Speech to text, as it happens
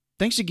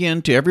Thanks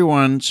again to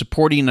everyone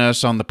supporting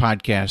us on the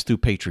podcast through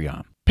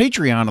Patreon.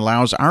 Patreon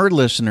allows our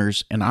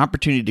listeners an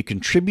opportunity to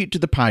contribute to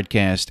the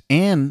podcast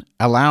and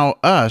allow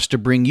us to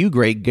bring you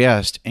great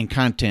guests and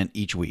content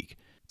each week.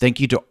 Thank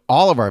you to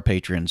all of our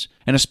patrons,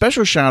 and a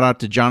special shout out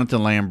to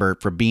Jonathan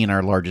Lambert for being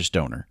our largest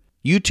donor.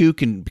 You too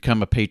can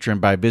become a patron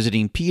by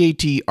visiting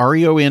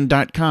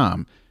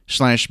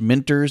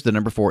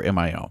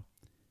patreon.com/mentors4mil.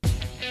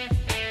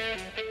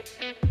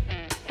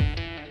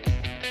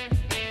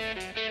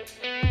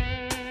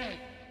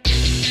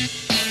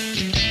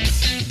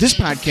 This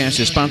podcast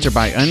is sponsored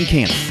by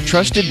Uncana,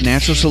 Trusted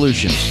Natural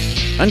Solutions.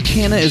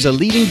 Uncana is a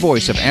leading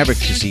voice of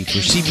advocacy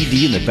for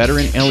CBD in the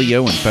veteran,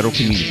 LEO, and federal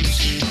communities.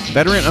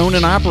 Veteran-owned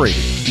and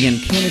operated, the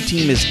Uncana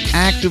team is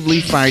actively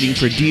fighting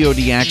for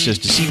DoD access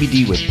to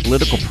CBD with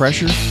political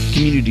pressure,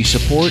 community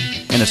support,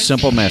 and a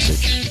simple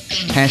message.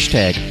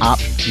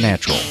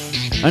 #OpNatural.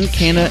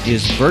 Uncana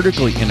is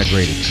vertically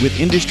integrated with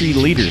industry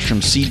leaders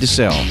from seed to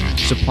sell,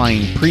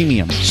 supplying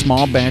premium,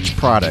 small batch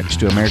products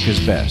to America's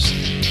best.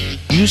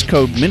 Use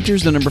code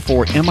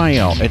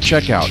MENTORS4MIL at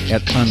checkout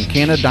at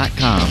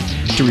uncana.com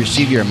to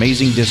receive your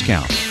amazing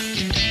discount.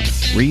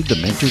 Read the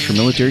Mentors for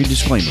Military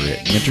disclaimer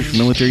at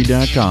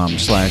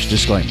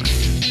mentorsformilitary.com/disclaimer.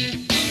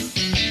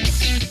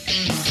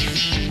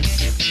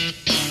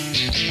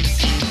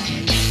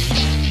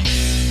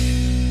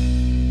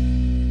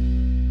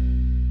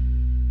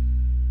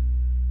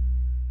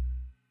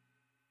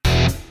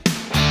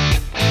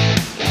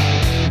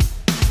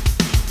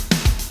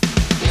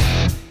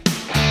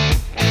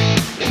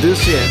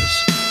 This is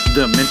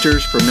the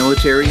Mentors for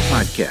Military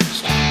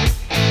podcast.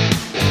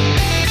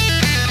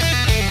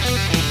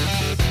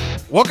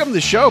 Welcome to the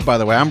show, by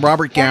the way. I'm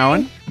Robert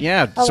Gowan.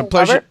 Yeah, it's a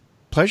pleasure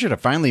to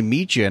finally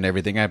meet you and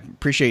everything. I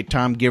appreciate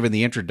Tom giving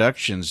the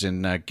introductions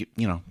and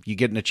you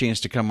getting a chance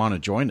to come on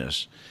and join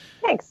us.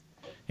 Thanks.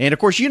 And of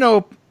course, you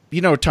know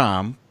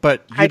Tom,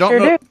 but you don't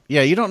know.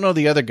 Yeah, you don't know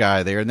the other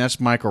guy there, and that's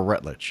Michael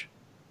Rutledge.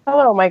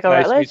 Hello, Michael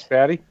Rutledge. Nice to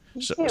meet you, Patty.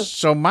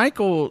 So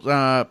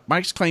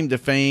Mike's claim to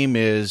fame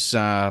is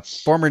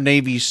former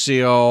Navy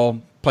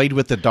SEAL, played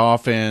with the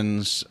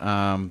Dolphins,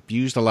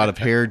 used a lot of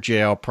hair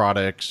gel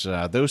products,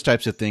 those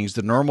types of things,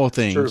 the normal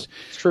things.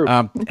 It's true.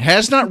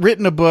 Has not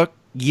written a book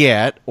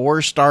yet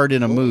or starred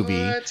in a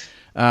movie,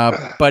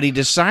 but he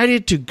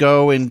decided to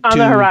go into... On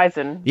the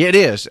horizon. Yeah, it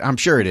is. I'm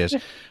sure it is.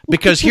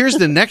 Because here's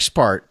the next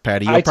part,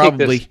 Patty. I take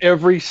this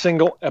every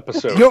single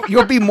episode.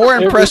 You'll be more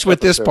impressed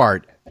with this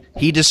part.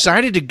 He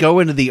decided to go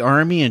into the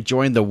Army and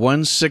join the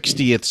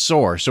 160th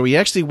SOAR. So he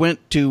actually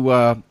went to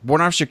Warrant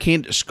Officer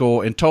Candidate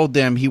School and told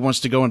them he wants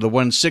to go into the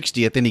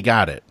 160th, and he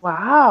got it.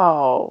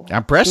 Wow.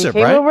 Impressive,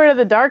 he right? came over to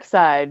the dark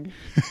side.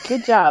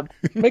 Good job.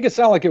 Make it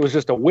sound like it was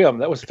just a whim.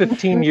 That was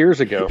 15 years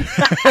ago.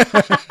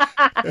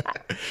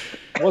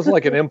 It wasn't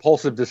like an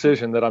impulsive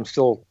decision that I'm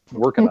still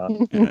working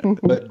on.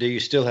 But do you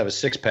still have a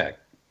six-pack?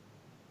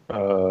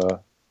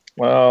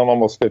 Well, I'm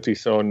almost 50,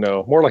 so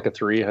no. More like a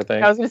 3, I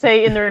think. I was going to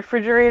say in the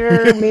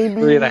refrigerator, maybe.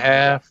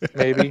 3.5,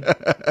 maybe.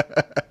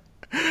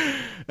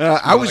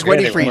 I was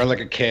waiting for you. More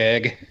like a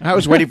keg. I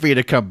was waiting for you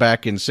to come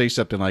back and say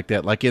something like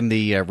that, like in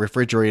the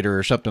refrigerator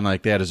or something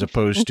like that, as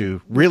opposed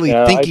to really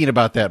thinking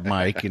about that,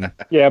 Mike.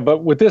 Yeah, but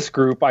with this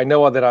group, I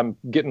know that I'm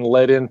getting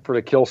led in for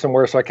the kill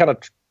somewhere, so I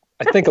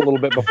think a little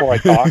bit before I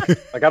talk.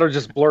 Like, I don't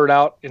just blurt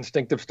out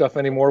instinctive stuff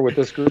anymore with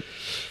this group.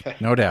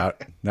 No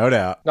doubt.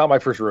 Not my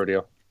first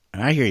rodeo.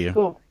 I hear you.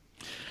 Cool.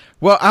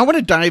 Well, I want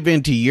to dive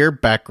into your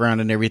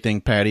background and everything,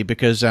 Patty,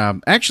 because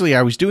actually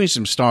I was doing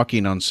some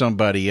stalking on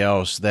somebody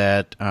else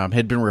that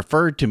had been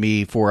referred to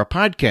me for a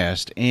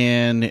podcast,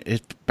 and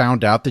it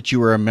found out that you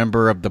were a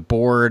member of the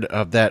board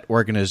of that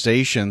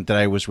organization that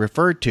I was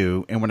referred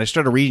to. And when I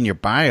started reading your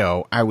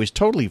bio, I was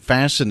totally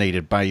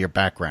fascinated by your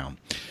background.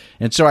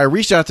 And so I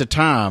reached out to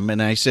Tom and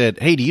I said,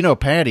 "Hey, do you know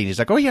Patty?" And he's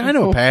like, "Oh, yeah, I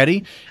know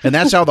Patty." And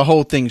that's how the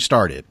whole thing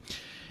started.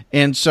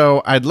 And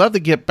so I'd love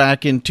to get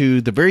back into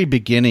the very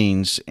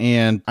beginnings.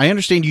 And I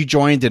understand you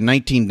joined in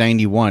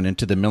 1991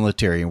 into the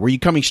military. Were you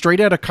coming straight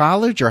out of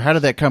college, or how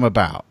did that come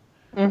about?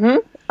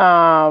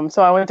 Mm-hmm.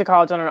 So I went to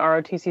college on an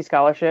ROTC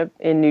scholarship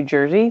in New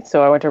Jersey.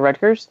 So I went to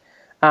Rutgers.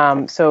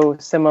 So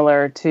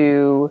similar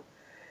to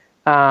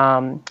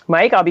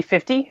Mike, I'll be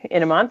 50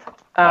 in a month.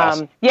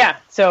 Awesome. Yeah.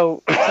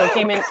 So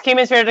came in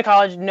straight out of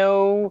college.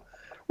 No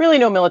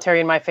military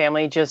in my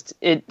family. Just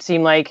it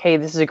seemed like, hey,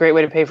 this is a great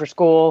way to pay for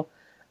school.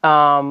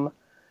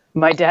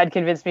 My dad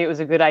convinced me it was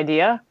a good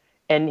idea,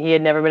 and he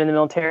had never been in the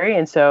military,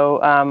 and so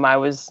I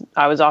was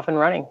off and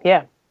running.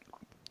 Yeah.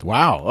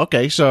 Wow.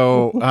 Okay.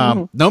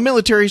 So no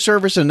military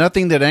service and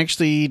nothing that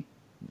actually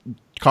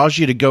caused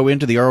you to go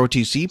into the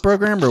ROTC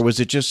program, or was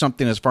it just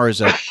something as far as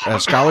a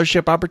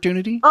scholarship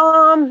opportunity?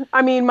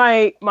 I mean,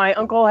 my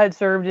uncle had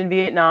served in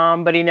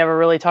Vietnam, but he never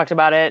really talked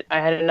about it.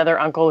 I had another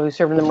uncle who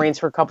served in the Marines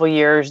for a couple of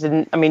years.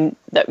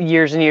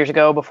 Years and years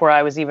ago, before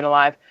I was even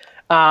alive.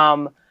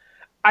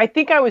 I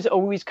think I was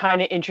always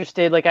kind of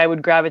interested, like I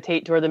would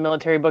gravitate toward the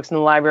military books in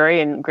the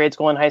library in grade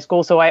school and high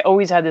school. So I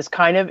always had this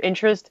kind of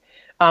interest.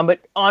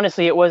 But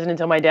honestly, it wasn't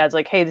until my dad's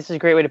like, hey, this is a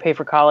great way to pay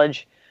for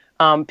college.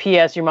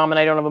 P.S. Your mom and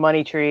I don't have a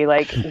money tree.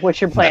 Like, what's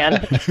your plan?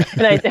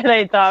 and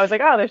I thought, I was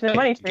like, oh, there's no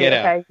money tree. Get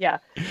okay, out. yeah.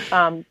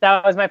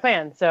 That was my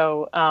plan.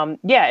 So,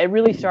 it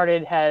really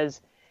started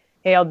as,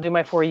 hey, I'll do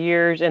my 4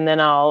 years, and then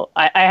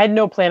I had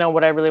no plan on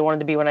what I really wanted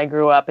to be when I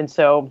grew up, and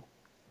so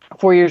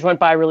 4 years went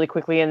by really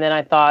quickly, and then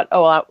I thought,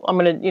 oh, well, I'm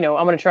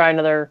gonna try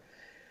another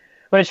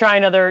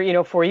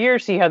 4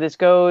 years, see how this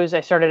goes.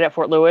 I started at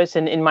Fort Lewis,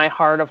 and in my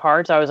heart of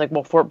hearts, I was like,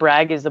 well, Fort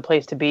Bragg is the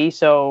place to be,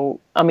 so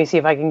let me see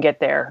if I can get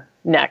there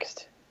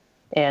next.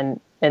 And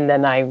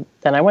then I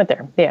went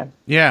there. Yeah.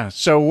 Yeah.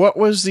 So what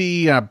was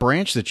the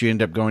branch that you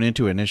ended up going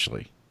into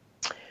initially?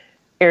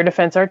 Air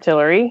Defense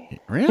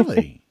Artillery.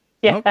 Really?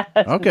 Yeah.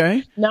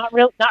 Okay. Not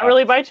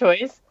really by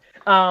choice.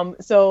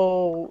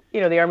 So,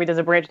 the Army does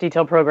a branch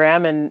detail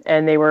program,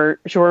 and they were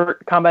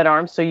short combat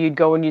arms. So you'd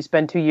go and you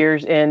spend 2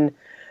 years in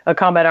a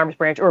combat arms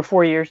branch, or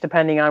 4 years,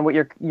 depending on what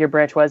your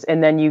branch was.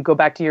 And then you go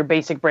back to your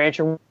basic branch,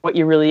 or what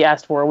you really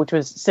asked for, which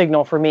was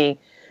signal for me.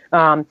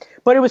 But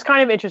it was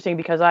kind of interesting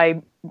because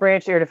I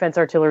branched Air Defense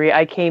Artillery.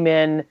 I came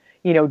in,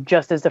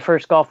 just as the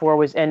first Gulf War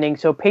was ending.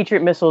 So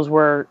Patriot missiles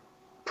were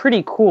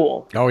pretty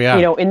cool. Oh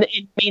yeah. In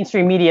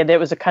mainstream media, that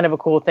was a kind of a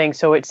cool thing.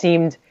 So it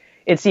seemed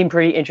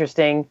pretty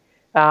interesting.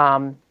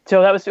 So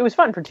it was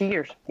fun for 2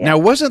 years. Yeah. Now,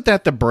 wasn't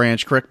that the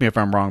branch, correct me if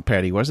I'm wrong,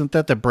 Patty, wasn't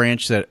that the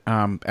branch that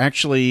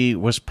actually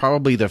was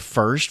probably the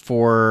first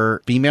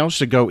for females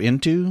to go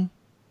into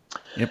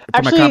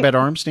from a combat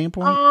arms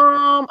standpoint?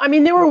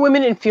 There were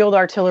women in field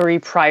artillery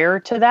prior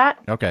to that.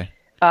 Okay.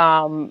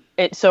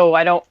 So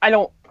I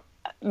don't,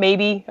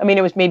 maybe,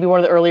 it was maybe one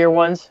of the earlier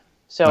ones.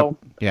 So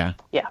yeah.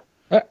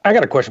 I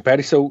got a question,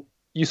 Patty. So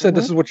you said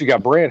this is what you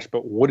got branched,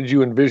 but what did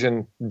you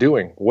envision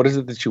doing? What is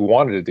it that you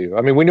wanted to do?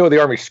 We know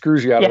the Army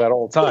screws you out of that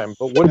all the time,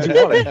 but what did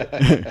you want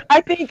to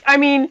I think,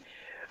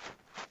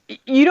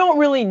 you don't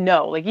really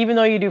know. Like, even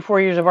though you do 4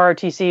 years of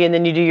ROTC and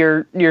then you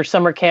do your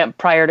summer camp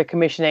prior to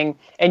commissioning,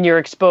 and you're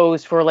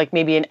exposed for like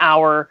maybe an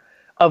hour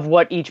of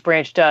what each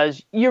branch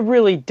does, you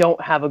really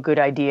don't have a good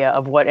idea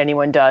of what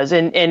anyone does.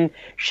 And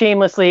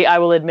shamelessly, I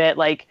will admit,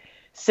 like,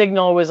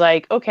 Signal was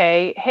like,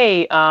 okay,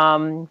 hey,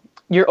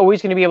 you're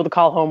always going to be able to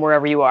call home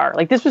wherever you are.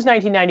 Like, this was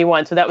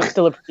 1991, so that was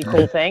still a pretty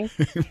cool thing.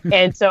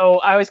 And so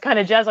I was kind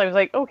of jazzed. I was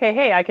like, okay,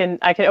 hey, I can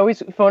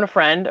always phone a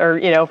friend, or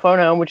phone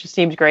home, which just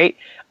seems great.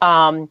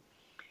 And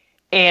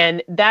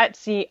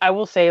I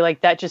will say,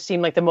 like, that just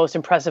seemed like the most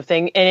impressive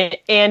thing.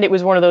 And it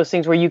was one of those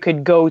things where you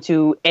could go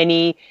to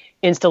any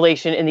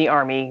installation in the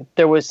Army,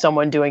 there was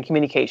someone doing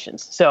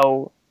communications.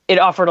 So it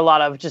offered a lot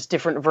of just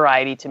different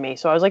variety to me.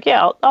 So I was like,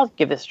 yeah, I'll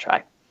give this a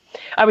try.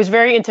 I was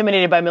very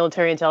intimidated by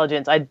military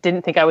intelligence. I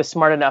didn't think I was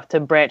smart enough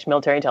to branch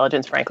military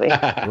intelligence, frankly.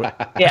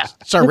 Yeah.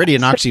 It's already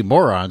an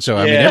oxymoron, so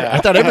I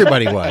thought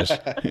everybody was.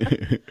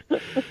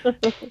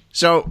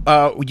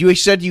 So you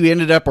said you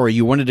ended up, or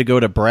you wanted to go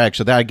to Bragg,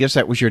 so I guess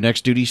that was your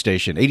next duty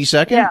station.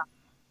 82nd? Yeah.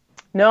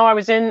 No, I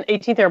was in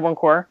 18th Airborne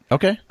Corps.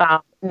 Okay.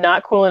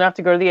 Not cool enough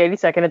to go to the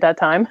 82nd at that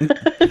time.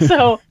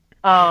 So,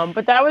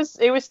 but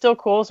it was still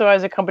cool. So I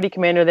was a company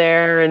commander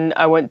there, and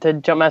I went to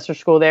jump master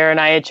school there, and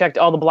I had checked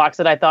all the blocks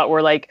that I thought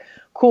were like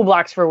cool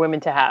blocks for women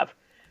to have.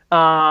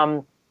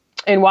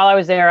 And while I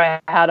was there, I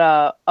had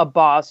a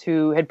boss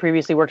who had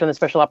previously worked on the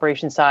special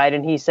operations side,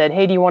 and he said,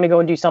 hey, do you want to go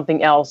and do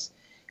something else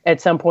at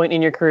some point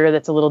in your career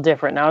that's a little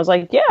different? And I was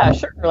like, yeah,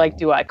 sure. Like,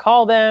 do I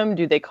call them?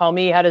 Do they call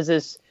me? How does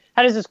this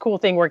cool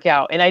thing work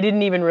out? And I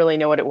didn't even really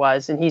know what it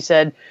was. And he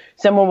said,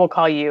 someone will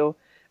call you.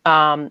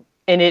 And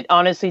it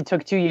honestly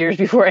took 2 years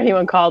before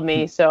anyone called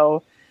me.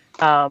 So,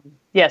 so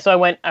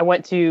I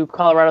went to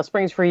Colorado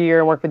Springs for a year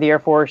and worked with the Air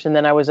Force. And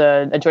then I was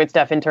a joint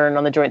staff intern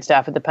on the joint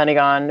staff at the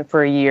Pentagon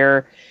for a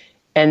year.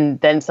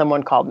 And then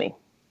someone called me.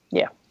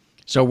 Yeah.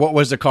 So what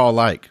was the call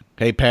like?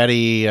 Hey,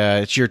 Patty,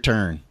 it's your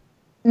turn.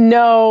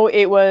 No,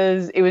 it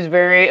was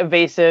very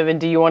evasive.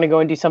 And do you want to go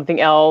and do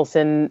something else?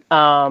 And,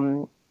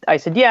 I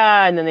said,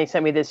 yeah. And then they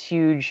sent me this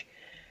huge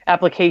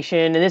application.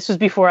 And this was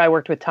before I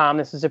worked with Tom.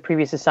 This was a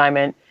previous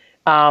assignment.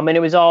 And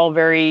it was all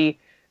very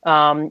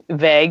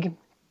vague,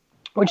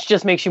 which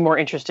just makes you more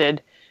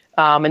interested.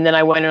 And then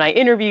I went and I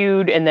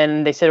interviewed, and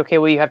then they said, okay,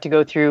 well, you have to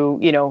go through,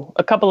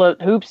 a couple of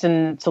hoops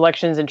and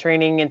selections and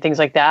training and things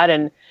like that.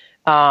 And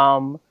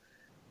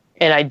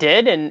I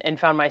did, and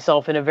found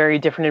myself in a very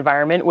different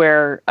environment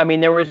where,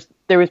 there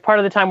was part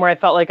of the time where I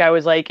felt like I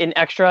was like an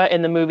extra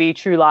in the movie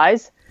True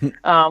Lies.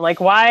 Like,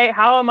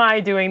 how am I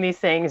doing these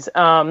things?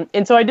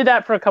 And so I did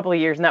that for a couple of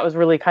years, and that was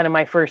really kind of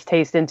my first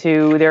taste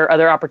into there are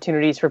other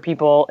opportunities for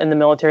people in the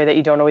military that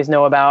you don't always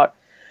know about.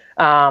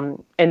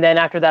 And then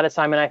after that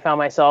assignment, I found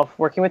myself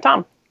working with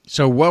Tom.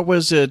 So what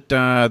was it,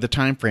 the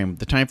time frame?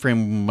 The time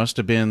frame must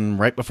have been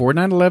right before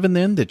 9/11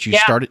 then that you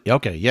started?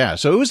 Okay, yeah.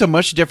 So it was a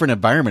much different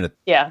environment.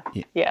 Yeah,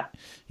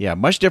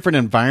 much different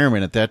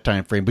environment at that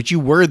time frame. But you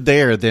were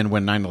there then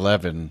when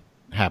 9/11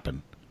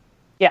 happened.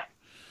 Yeah.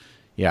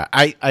 Yeah,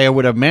 I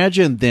would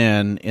imagine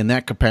then in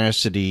that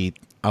capacity,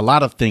 a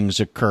lot of things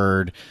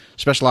occurred.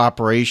 Special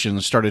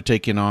operations started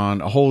taking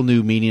on a whole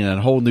new meaning and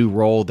a whole new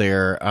role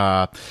there,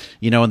 and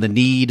the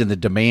need and the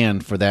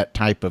demand for that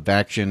type of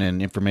action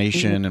and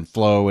information and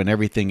flow and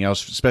everything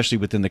else, especially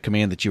within the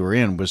command that you were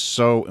in, was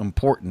so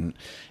important.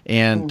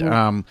 And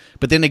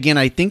but then again,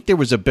 I think there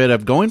was a bit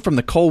of going from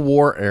the Cold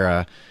War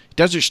era,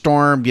 Desert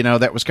Storm,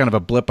 that was kind of a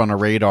blip on a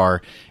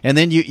radar. And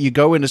then you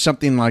go into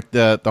something like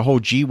the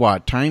whole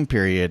GWAT time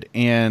period.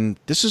 And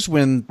this is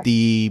when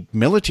the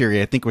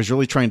military, I think, was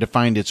really trying to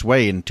find its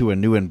way into a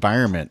new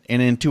environment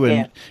and into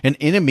an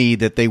enemy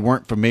that they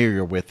weren't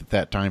familiar with at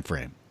that time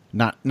frame.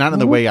 Not in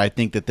the way I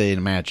think that they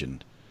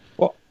imagined.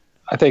 Well,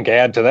 I think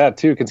add to that,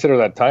 too, consider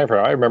that time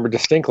frame. I remember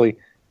distinctly,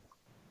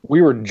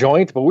 we were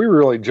joint, but we were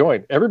really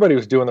joint. Everybody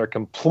was doing their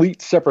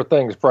complete separate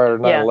things prior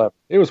to 9/11.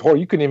 It was horrible.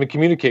 You couldn't even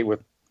communicate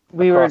with.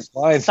 We were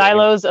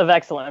silos of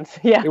excellence.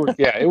 Yeah.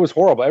 It was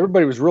horrible.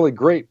 Everybody was really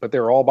great, but they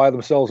were all by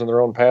themselves in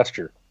their own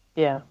pasture.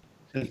 Yeah.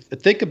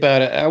 Think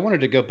about it. I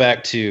wanted to go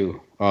back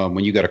to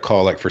when you got a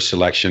call like for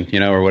selection,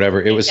 or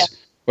whatever it was,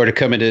 or to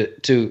come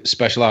into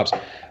special ops.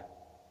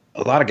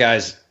 A lot of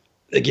guys,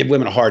 they give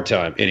women a hard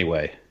time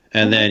anyway.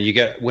 And then you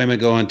got women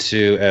going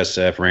to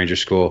SF, Ranger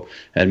School,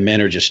 and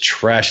men are just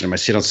trashing them. I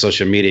see it on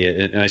social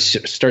media, and I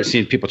start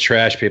seeing people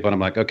trash people, and I'm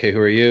like, okay, who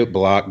are you?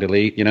 Block,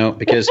 delete,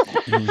 because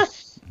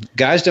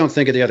guys don't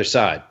think of the other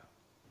side.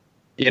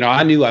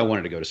 I knew I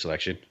wanted to go to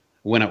selection.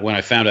 When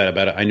I found out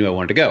about it, I knew I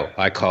wanted to go.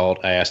 I called.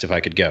 I asked if I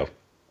could go.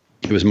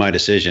 It was my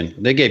decision.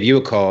 They gave you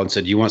a call and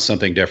said, you want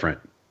something different.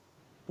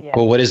 Yeah.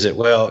 Well, what is it?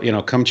 Well,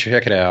 come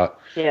check it out.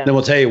 Yeah. Then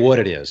we'll tell you what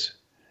it is.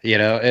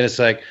 And it's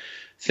like,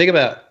 think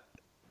about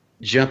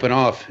jumping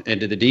off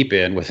into the deep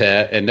end with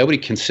that, and nobody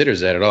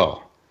considers that at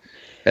all.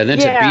 And then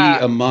to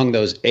be among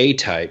those A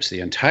types the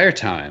entire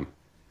time,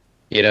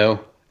 I know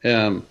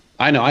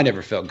I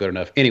never felt good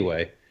enough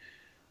anyway.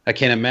 I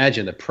can't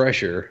imagine the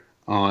pressure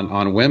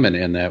on women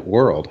in that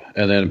world.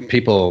 And then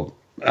people,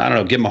 I don't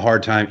know, give them a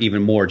hard time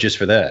even more just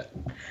for that.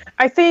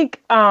 I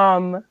think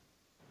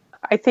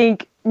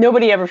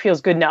nobody ever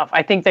feels good enough.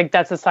 I think that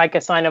that's a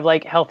sign of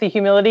like healthy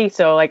humility.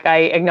 So like I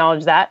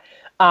acknowledge that.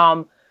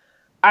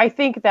 I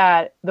think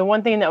that the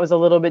one thing that was a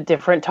little bit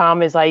different,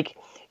 Tom, is like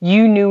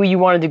you knew you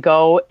wanted to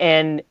go,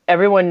 and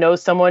everyone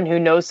knows someone who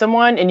knows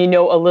someone, and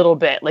a little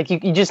bit. Like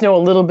you just know a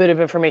little bit of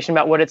information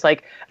about what it's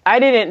like. I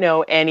didn't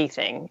know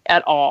anything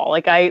at all.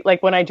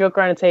 Like when I joke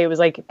around and say it was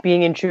like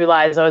being in True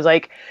Lies, I was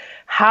like,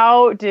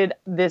 how did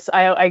this?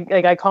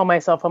 I call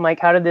myself. I'm like,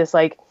 how did this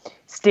like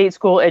state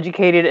school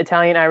educated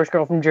Italian Irish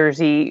girl from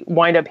Jersey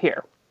wind up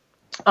here?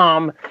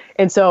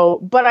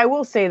 But I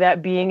will say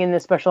that being in the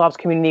special ops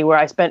community where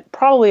I spent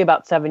probably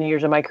about 7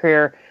 years of my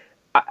career,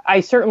 I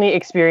certainly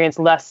experienced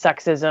less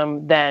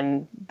sexism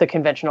than the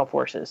conventional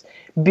forces,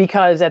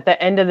 because at the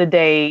end of the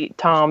day,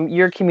 Tom,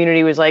 your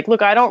community was like,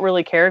 look, I don't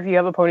really care if you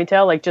have a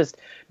ponytail. Like, just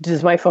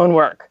does my phone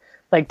work?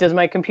 Like, does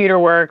my computer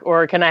work,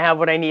 or can I have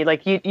what I need?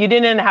 Like, you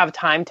didn't have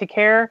time to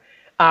care.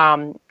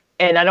 And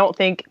I don't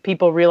think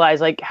people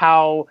realize like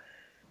how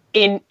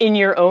in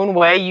your own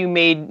way, you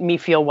made me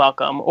feel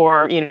welcome,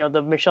 or,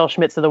 the Michelle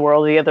Schmitz of the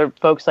world, the other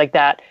folks like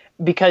that,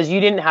 because you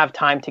didn't have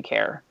time to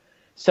care.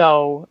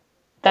 So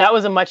that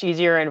was a much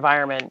easier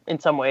environment in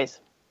some ways.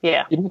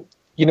 Yeah.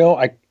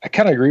 I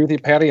kind of agree with you,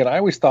 Patty. And I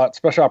always thought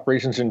special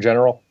operations in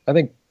general, I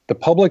think the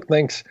public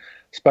thinks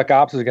spec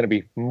ops is going to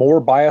be more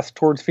biased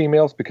towards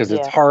females because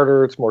it's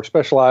harder, it's more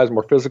specialized,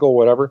 more physical,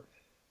 whatever.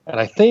 And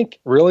I think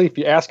really, if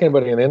you ask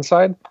anybody on the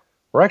inside,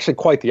 we're actually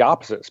quite the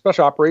opposite.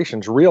 Special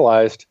operations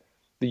realized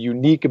the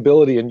unique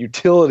ability and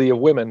utility of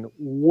women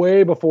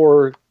way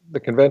before the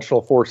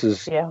conventional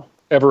forces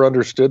ever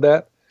understood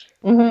that.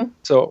 Mm-hmm.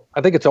 So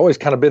I think it's always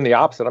kind of been the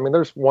opposite. I mean,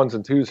 there's ones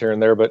and twos here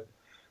and there, but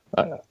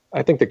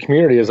I think the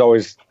community has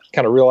always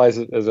kind of realized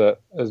it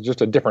as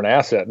just a different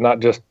asset,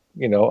 not just,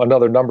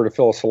 another number to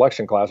fill a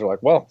selection class. They're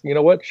like, well, you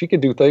know what? She can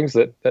do things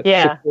that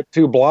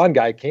 6'2" blonde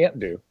guy can't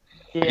do.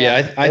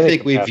 Yeah, I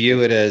think we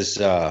view it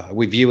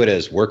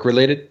as work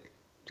related.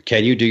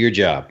 Can you do your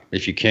job?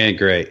 If you can,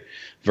 great.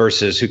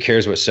 Versus who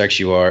cares what sex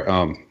you are?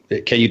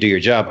 Can you do your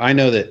job? I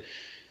know that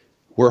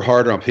we're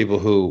harder on people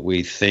who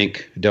we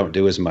think don't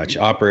do as much.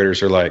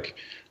 Operators are like,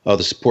 oh,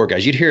 the support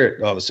guys. You'd hear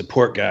it, oh, the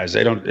support guys,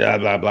 they don't, blah,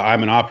 blah, blah.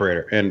 I'm an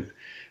operator. And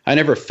I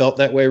never felt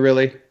that way,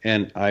 really.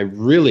 And I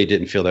really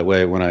didn't feel that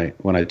way when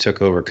I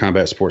took over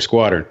Combat Support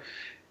Squadron.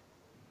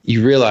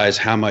 You realize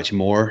how much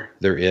more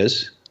there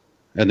is.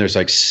 And there's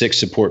like 6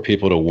 support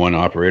people to 1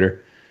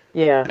 operator.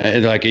 Yeah.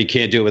 And like, you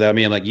can't do it without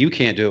me. And like, you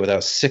can't do it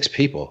without 6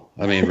 people.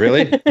 I mean,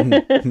 really?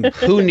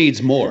 Who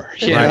needs more?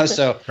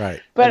 So,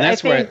 right. But and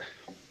that's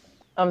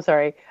I'm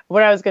sorry.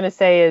 What I was going to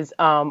say is,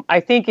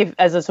 I think if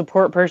as a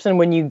support person,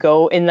 when you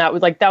go in that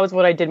was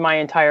what I did my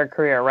entire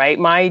career, right?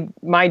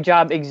 My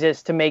job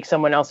exists to make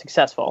someone else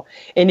successful.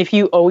 And if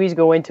you always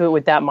go into it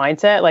with that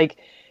mindset, like,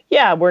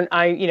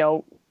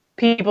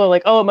 people are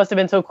like, oh, it must've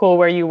been so cool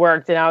where you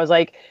worked. And I was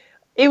like,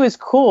 it was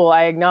cool.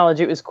 I acknowledge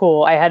it was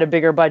cool. I had a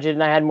bigger budget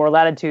and I had more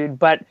latitude,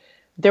 but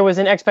there was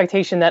an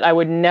expectation that I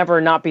would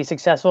never not be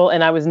successful,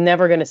 and I was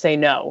never going to say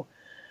no.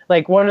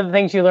 like one of the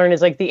things you learn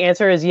is like the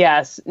answer is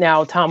yes.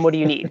 Now, Tom, what do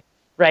you need?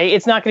 Right?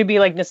 It's not going to be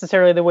like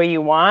necessarily the way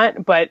you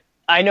want, but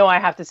I know I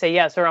have to say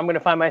yes, or I'm going to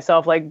find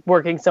myself like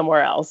working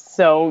somewhere else.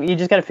 So you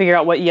just got to figure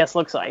out what yes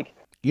looks like.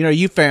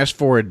 You fast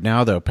forward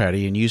now, though,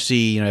 Patty, and you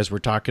see, as we're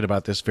talking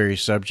about this very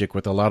subject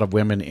with a lot of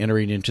women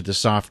entering into the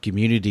soft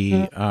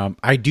community,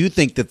 I do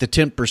think that the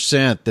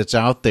 10% that's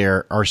out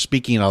there are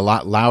speaking a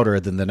lot louder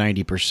than the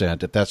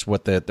 90%, if that's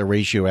what the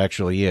ratio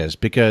actually is,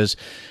 because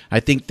I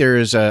think there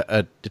is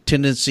a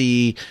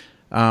tendency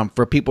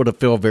for people to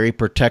feel very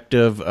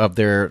protective of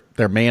their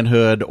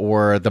manhood,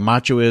 or the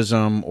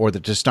machoism or the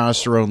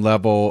testosterone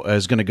level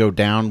is going to go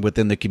down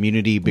within the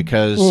community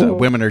because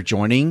women are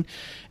joining.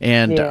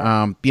 And,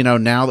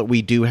 now that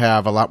we do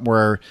have a lot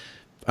more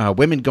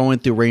women going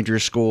through Ranger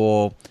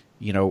School,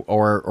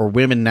 or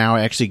women now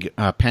actually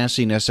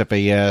passing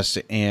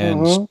SFAS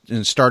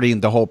and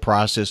starting the whole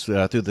process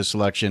through the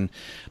selection,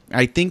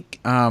 I think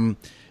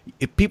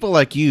if people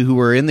like you who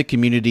are in the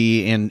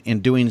community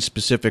and doing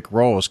specific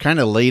roles kind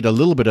of laid a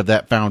little bit of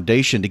that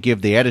foundation to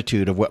give the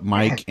attitude of what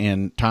Mike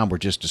and Tom were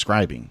just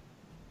describing.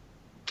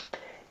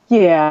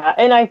 Yeah.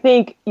 And I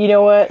think, you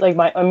know what, like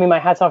my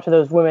hat's off to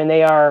those women.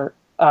 They are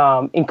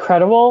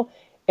incredible,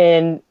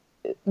 and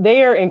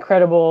they are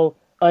incredible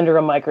under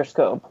a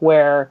microscope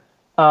where,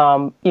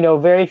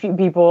 very few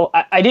people,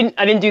 I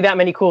didn't do that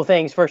many cool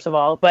things, first of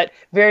all, but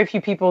very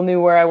few people knew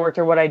where I worked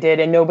or what I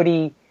did, and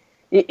nobody,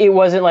 it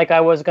wasn't like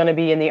I was going to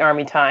be in the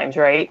Army Times,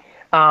 right?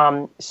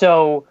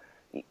 So,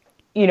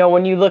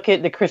 when you look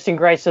at the Kristen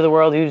Grice of the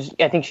world,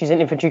 I think she's an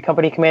infantry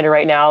company commander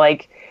right now,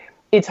 like,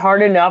 it's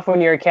hard enough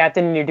when you're a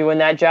captain and you're doing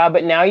that job,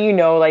 but now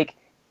like,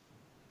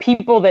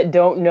 people that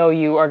don't know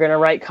you are going to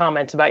write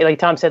comments about you. Like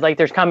Tom said, like,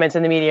 there's comments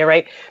in the media,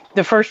 right?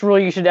 The first rule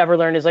you should ever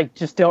learn is, like,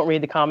 just don't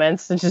read the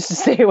comments and just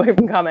stay away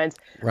from comments.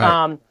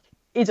 Right.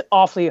 It's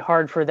awfully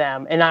hard for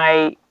them, and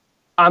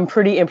I'm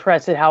pretty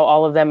impressed at how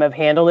all of them have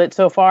handled it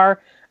so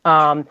far.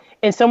 And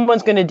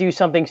someone's going to do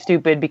something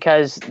stupid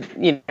because,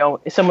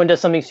 someone does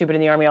something stupid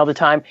in the Army all the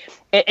time.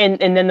 And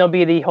then there'll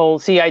be the whole,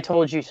 see, I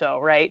told you so,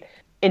 right?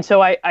 And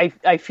so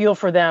I feel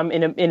for them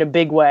in a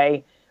big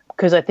way,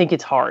 because I think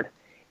it's hard.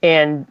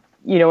 And,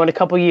 in a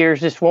couple of years,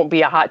 this won't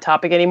be a hot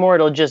topic anymore.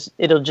 It'll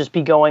just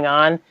be going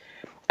on.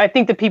 I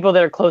think the people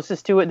that are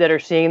closest to it, that are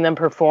seeing them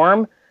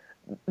perform,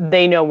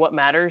 they know what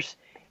matters.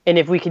 And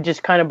if we could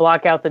just kind of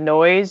block out the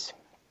noise,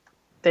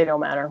 they don't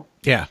matter.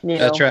 Yeah.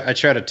 I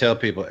try to tell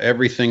people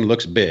everything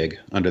looks big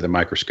under the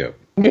microscope.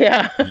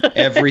 Yeah.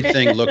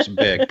 Everything looks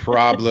big.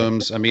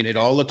 Problems. I mean, it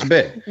all looks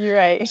big. You're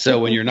right. So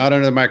when you're not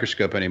under the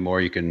microscope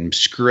anymore, you can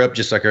screw up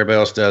just like everybody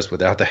else does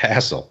without the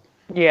hassle.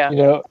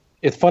 Yeah.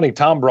 It's funny.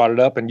 Tom brought it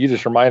up, and you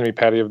just reminded me,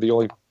 Patty, of the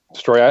only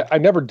story. I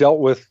never dealt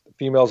with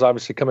females,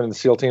 obviously, coming into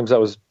SEAL teams. That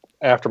was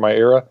after my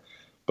era.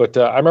 But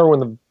I remember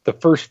when the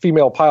first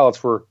female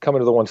pilots were coming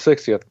to the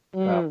 160th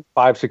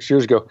 5-6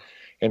 years ago.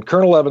 And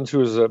Colonel Evans, who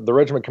was the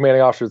regiment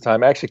commanding officer at the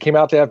time, actually came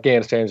out to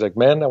Afghanistan. He's like,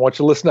 "Men, I want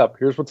you to listen up.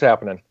 Here's what's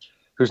happening."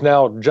 Who's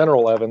now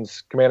General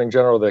Evans, commanding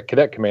general of the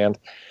Cadet Command.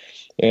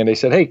 And they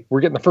said, "Hey,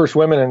 we're getting the first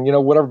women." And,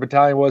 whatever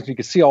battalion was, you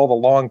could see all the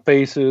long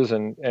faces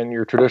and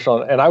your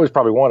traditional. And I was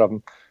probably one of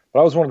them. But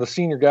I was one of the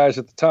senior guys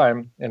at the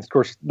time. And, of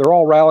course, they're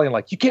all rallying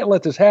like, "You can't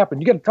let this happen.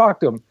 You got to talk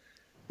to them."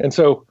 And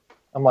so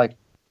I'm like,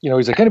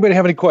 he's like, "Anybody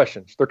have any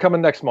questions? They're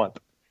coming next month."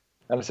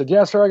 And I said,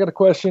 "Yeah, sir, I got a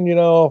question.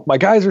 My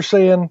guys are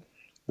saying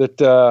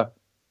that,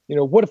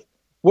 what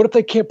if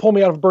they can't pull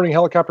me out of a burning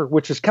helicopter?"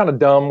 Which is kind of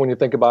dumb when you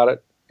think about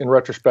it in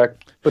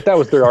retrospect. But that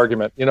was their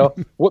argument,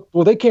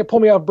 Well, they can't pull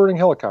me out of a burning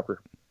helicopter.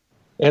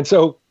 And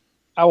so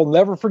I will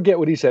never forget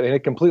what he said. And it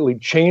completely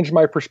changed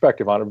my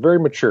perspective on it. Very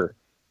mature.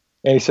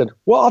 And he said,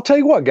 "Well, I'll tell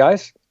you what,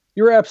 guys,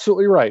 you're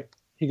absolutely right."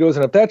 He goes,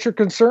 "And if that's your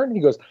concern," he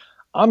goes,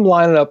 "I'm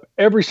lining up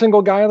every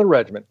single guy in the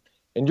regiment,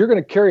 and you're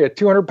going to carry a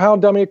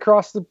 200-pound dummy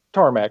across the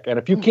tarmac. And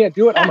if you can't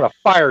do it, I'm going to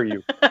fire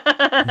you."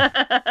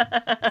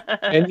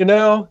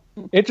 And,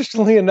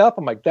 interestingly enough,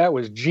 I'm like, that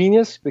was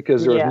genius,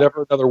 because there was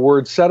never another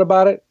word said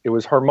about it. It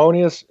was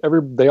harmonious.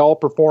 They all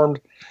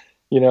performed,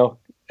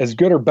 as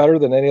good or better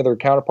than any other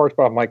counterparts.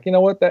 But I'm like, you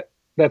know what?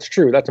 That's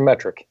true. That's a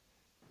metric.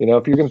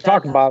 If you're going to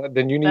talk about it,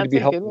 then you need to be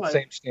held to the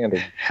same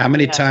standard. How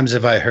many times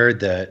have I heard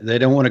that? They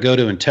don't want to go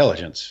to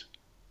intelligence,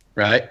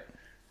 right?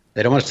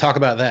 They don't want to talk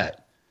about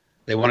that.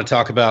 They want to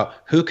talk about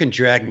who can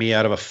drag me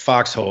out of a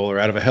foxhole or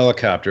out of a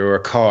helicopter or a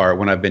car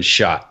when I've been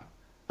shot.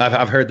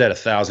 I've heard that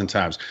 1,000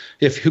 times.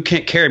 Who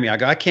can't carry me? I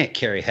go, I can't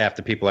carry half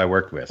the people I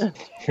worked with.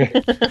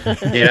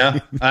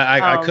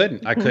 I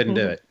couldn't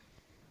do it.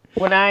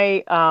 When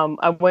I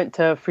went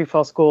to free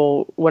fall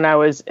school when I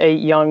was a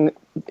young,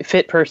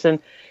 fit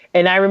person,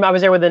 and I remember I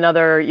was there with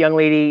another young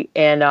lady,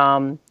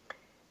 and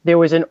there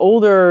was an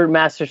older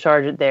master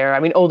sergeant there. I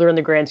mean, older in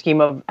the grand scheme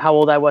of how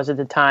old I was at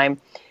the time.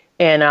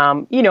 And,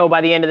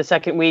 by the end of the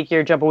second week,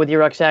 you're jumping with your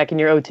rucksack and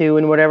your O2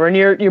 and whatever, and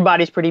your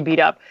body's pretty beat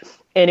up.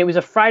 And it was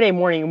a Friday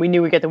morning, and we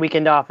knew we'd get the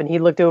weekend off. And he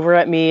looked over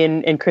at me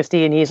and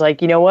Christy, and he's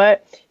like, "You know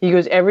what?" He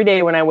goes, "Every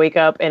day when I wake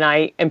up and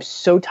I am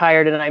so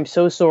tired and I'm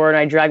so sore and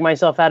I drag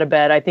myself out of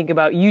bed, I think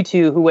about you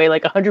two who weigh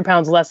like 100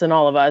 pounds less than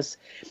all of us.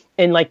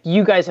 And like,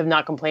 you guys have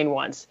not complained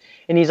once.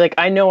 And he's like,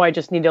 I know, I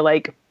just need to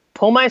like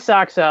pull my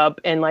socks up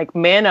and like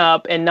man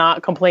up and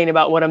not complain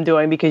about what I'm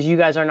doing because you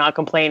guys are not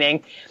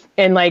complaining.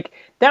 And like,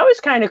 that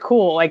was kind of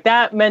cool. Like,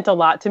 that meant a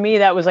lot to me.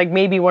 That was like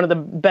maybe one of the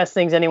best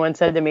things anyone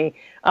said to me.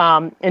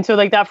 And so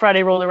like that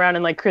Friday rolled around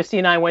and like Christy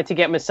and I went to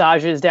get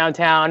massages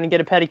downtown and get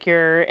a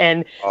pedicure.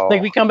 And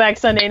like we come back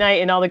Sunday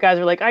night and all the guys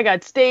are like, I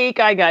got steak,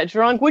 I got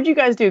drunk. What'd you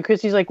guys do?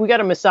 Christy's like, we got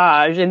a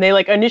massage. And they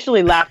like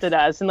initially laughed at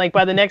us. And like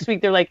by the next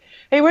week, they're like,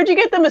 hey, where'd you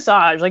get the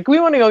massage? Like,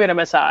 we want to go get a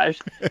massage.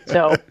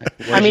 So,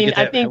 I mean,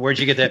 I think. Where'd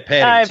you get that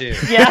padding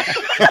too? Yeah.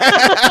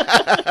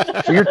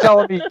 So you're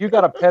telling me you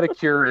got a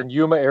pedicure in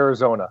Yuma,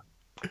 Arizona?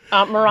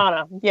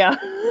 Marana, yeah.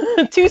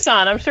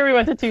 Tucson. I'm sure we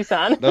went to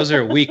Tucson. Those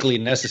are weekly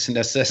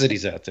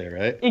necessities out there,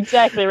 right?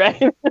 Exactly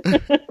right.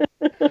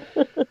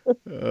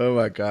 Oh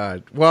my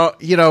God. Well,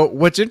 you know,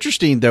 what's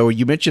interesting though,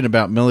 you mentioned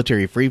about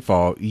military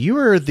freefall. You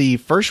were the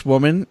first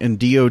woman in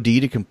DOD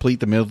to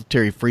complete the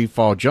military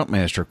freefall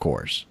jumpmaster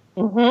course.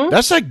 Mm-hmm.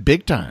 That's like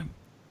big time.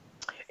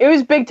 It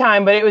was big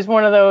time, but it was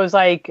one of those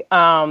like,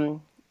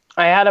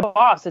 I had a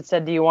boss that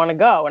said, do you want to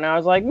go? And I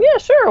was like, yeah,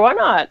 sure. Why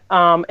not?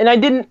 And I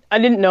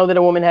didn't know that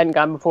a woman hadn't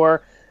gone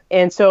before.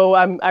 And so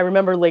I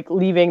remember like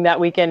leaving that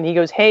weekend and he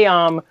goes, hey,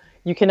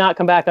 you cannot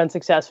come back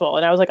unsuccessful.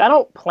 And I was like, I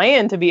don't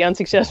plan to be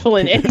unsuccessful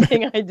in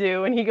anything I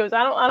do. And he goes,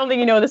 I don't think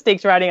you know the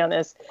stakes riding on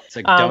this. It's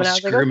like, don't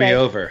screw me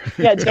over.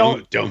 Yeah.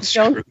 Don't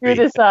screw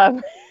this up.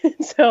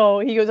 So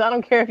he goes, I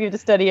don't care if you have to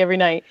study every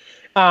night.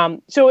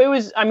 So it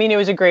was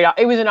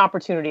an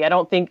opportunity. I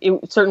don't think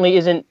it certainly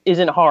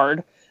isn't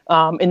hard.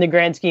 In the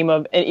grand scheme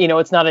of, you know,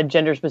 it's not a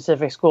gender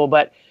specific school,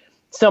 but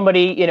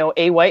somebody, you know,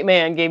 a white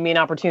man gave me an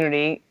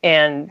opportunity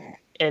and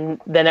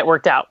then it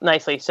worked out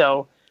nicely.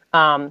 So,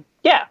 it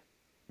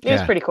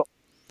was pretty cool.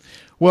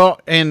 Well,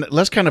 and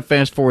let's kind of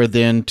fast forward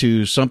then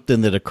to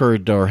something that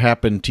occurred or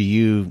happened to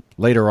you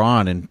later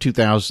on in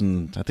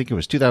 2000, I think it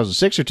was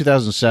 2006 or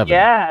 2007.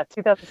 Yeah,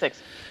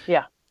 2006.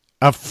 Yeah.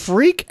 A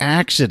freak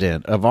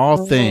accident of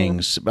all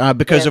things,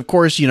 because of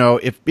course, you know,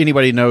 if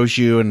anybody knows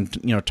you and,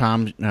 you know,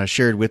 Tom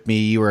shared with me,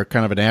 you were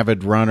kind of an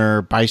avid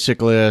runner,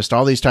 bicyclist,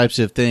 all these types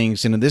of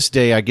things. And in this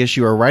day, I guess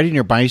you were riding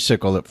your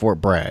bicycle at Fort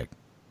Bragg.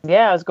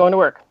 Yeah, I was going to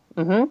work.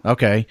 Mm-hmm.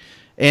 Okay.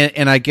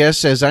 And I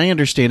guess as I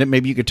understand it,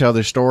 maybe you could tell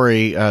the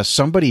story,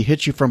 somebody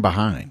hit you from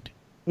behind.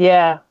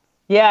 Yeah.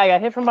 Yeah, I got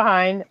hit from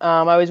behind.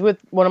 I was with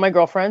one of my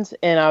girlfriends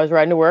and I was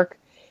riding to work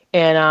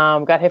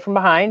and got hit from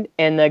behind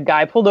and the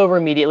guy pulled over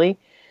immediately.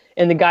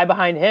 And the guy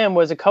behind him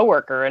was a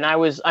coworker, and I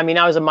was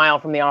a mile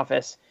from the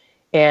office,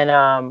 and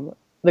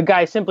the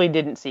guy simply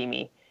didn't see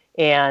me.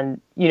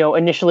 And you know,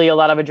 initially a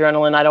lot of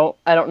adrenaline. I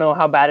don't know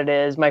how bad it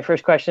is. My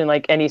first question,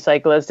 like any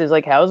cyclist, is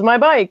like, "How's my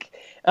bike?"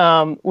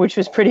 Which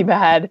was pretty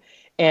bad.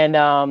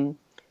 And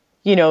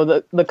you know,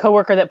 the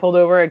coworker that pulled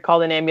over had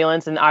called an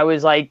ambulance, and I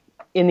was like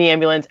in the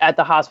ambulance at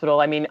the hospital.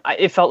 I mean,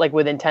 it felt like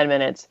within 10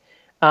 minutes.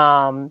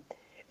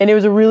 And it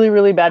was a really,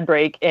 really bad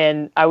break.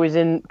 And I was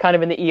in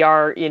the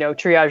ER, you know,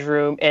 triage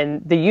room,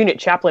 and the unit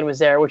chaplain was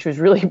there, which was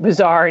really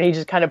bizarre. And he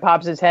just kind of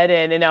pops his head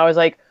in. And I was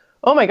like,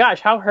 oh my gosh,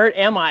 how hurt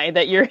am I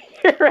that you're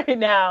here right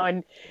now?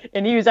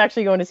 And he was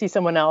actually going to see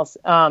someone else.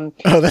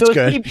 That's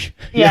good.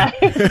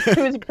 It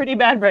was a pretty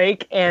bad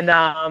break. And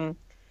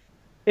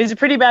it was a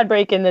pretty bad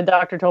break. And the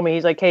doctor told me,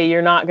 he's like, hey,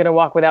 you're not going to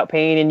walk without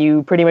pain. And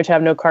you pretty much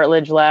have no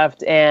cartilage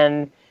left.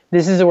 And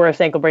this is the worst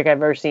ankle break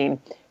I've ever seen.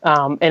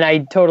 And I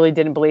totally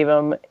didn't believe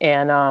him.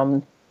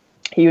 And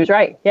he was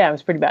right. Yeah, it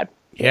was pretty bad.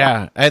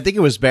 Yeah, I think it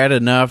was bad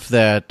enough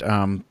that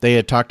they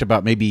had talked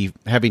about maybe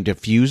having to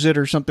fuse it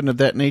or something of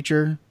that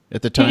nature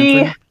at the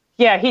time.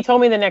 Yeah, he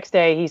told me the next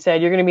day, he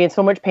said, you're going to be in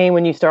so much pain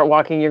when you start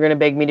walking, you're going to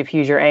beg me to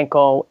fuse your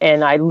ankle.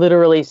 And I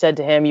literally said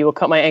to him, you will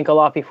cut my ankle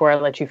off before I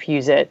let you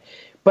fuse it.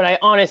 But I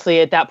honestly,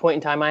 at that point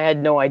in time, I had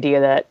no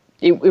idea that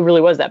it really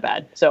was that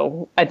bad.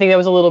 So I think that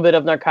was a little bit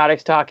of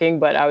narcotics talking,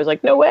 but I was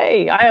like, no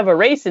way. I have a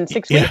race in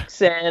 6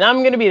 weeks and I'm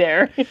going to be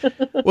there.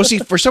 Well, see,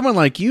 for someone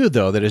like you,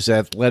 though, that is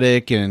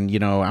athletic and, you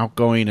know,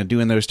 outgoing and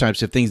doing those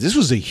types of things, this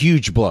was a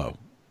huge blow.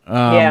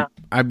 I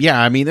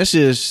mean,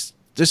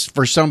 this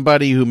for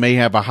somebody who may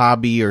have a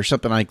hobby or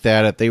something like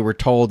that, if they were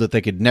told that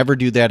they could never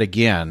do that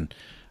again,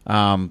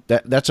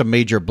 that's a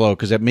major blow,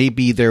 because it may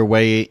be their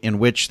way in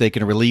which they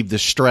can relieve the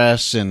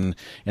stress and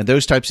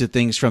those types of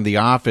things from the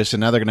office,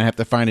 and now they're going to have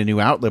to find a new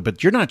outlet.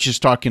 But you're not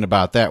just talking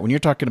about that. When you're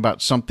talking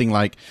about something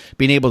like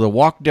being able to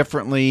walk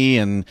differently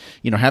and,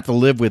 you know, have to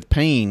live with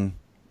pain,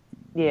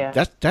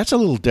 that's a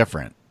little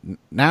different.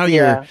 Now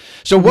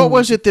so what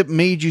was it that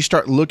made you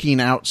start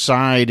looking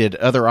outside at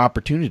other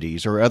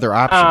opportunities or other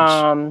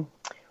options?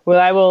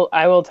 Well,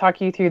 I will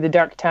talk you through the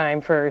dark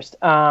time first.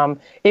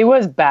 It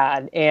was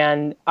bad,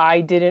 and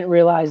I didn't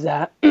realize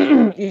that.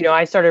 You know,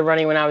 I started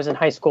running when I was in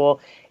high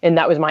school, and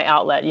that was my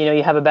outlet. You know,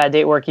 you have a bad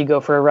day at work, you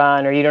go for a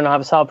run, or you don't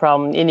have a solid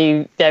problem,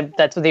 and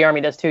that's what the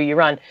Army does too. You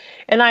run.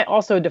 And I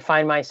also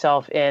defined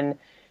myself in,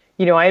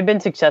 you know, I had been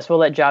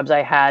successful at jobs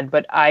I had,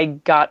 but I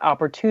got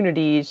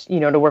opportunities, you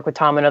know, to work with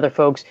Tom and other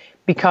folks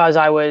because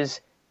I was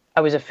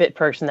a fit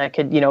person that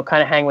could, you know,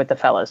 kind of hang with the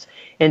fellas.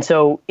 And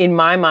so in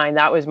my mind,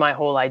 that was my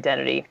whole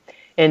identity.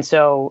 And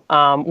so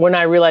when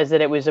I realized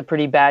that it was a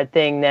pretty bad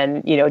thing,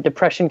 then,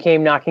 depression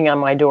came knocking on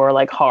my door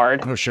like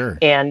hard. Oh, sure.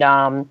 And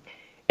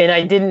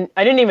I didn't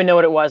even know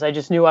what it was. I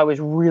just knew I was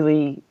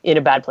really in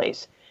a bad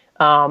place.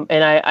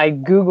 And I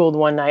Googled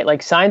one night,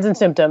 like signs and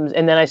symptoms.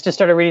 And then I just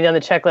started reading down the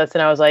checklist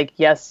and I was like,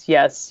 yes,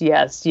 yes,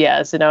 yes,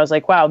 yes. And I was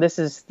like, wow, this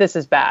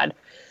is bad.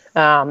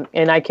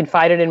 And I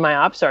confided in my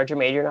ops sergeant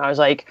major and I was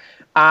like,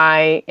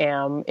 I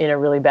am in a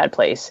really bad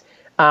place.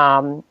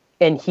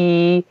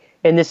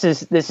 And this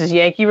is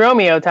Yankee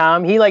Romeo,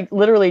 Tom. He like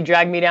literally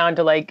dragged me down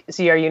to like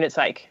see our unit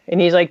psych. And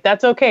he's like,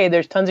 that's okay.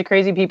 There's tons of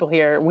crazy people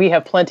here. We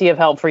have plenty of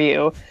help for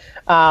you.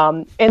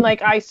 And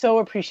like, I so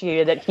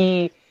appreciated that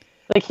he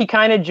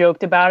kind of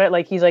joked about it.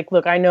 Like, he's like,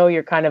 look, I know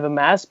you're kind of a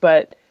mess,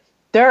 but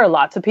there are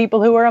lots of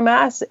people who are a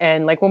mess.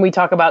 And like, when we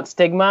talk about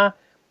stigma,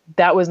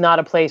 that was not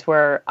a place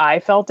where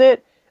I felt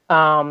it.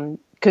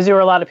 Because there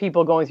were a lot of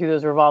people going through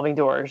those revolving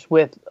doors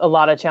with a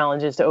lot of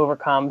challenges to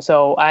overcome.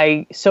 So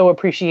I so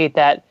appreciate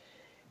that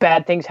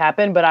bad things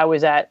happen, but I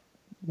was at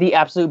the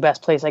absolute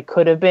best place I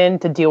could have been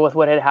to deal with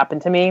what had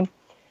happened to me.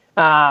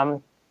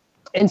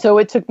 And so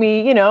it took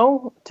me a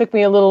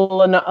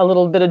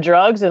little bit of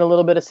drugs and a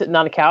little bit of sitting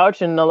on a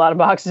couch and a lot of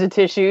boxes of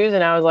tissues.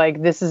 And I was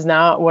like, this is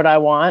not what I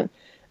want.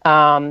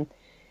 And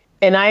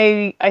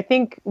I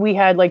think we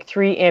had like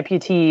 3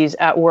 amputees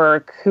at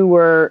work who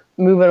were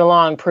moving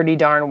along pretty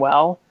darn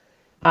well.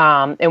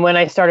 And when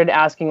I started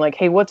asking like,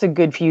 hey, what's a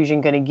good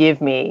fusion going to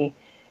give me?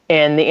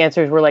 And the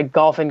answers were like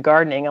golf and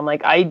gardening. I'm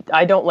like,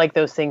 I don't like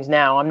those things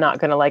now. I'm not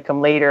going to like them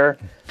later.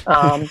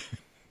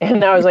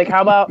 And I was like,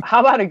 how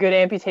about a good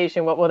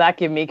amputation? What will that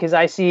give me? Because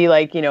I see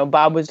like,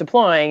 Bob was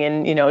deploying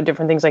and,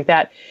 different things like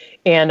that.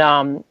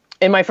 And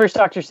my first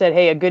doctor said,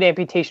 hey, a good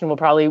amputation will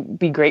probably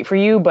be great for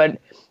you,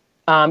 but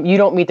you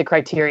don't meet the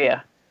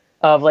criteria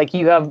of like,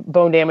 you have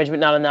bone damage, but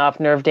not enough,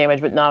 nerve damage,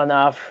 but not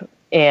enough.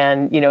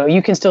 And,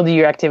 you can still do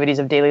your activities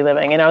of daily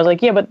living. And I was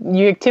like, yeah, but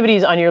your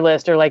activities on your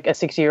list are like a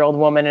 60-year-old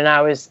woman. And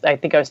I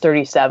think I was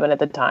 37 at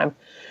the time.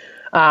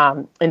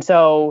 And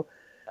so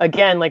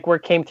again, like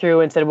work came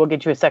through and said, we'll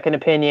get you a second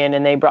opinion.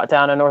 And they brought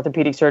down an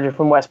orthopedic surgeon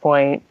from West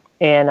Point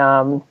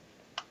and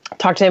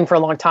talked to him for a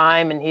long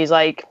time. And he's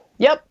like,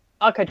 yep,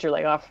 I'll cut your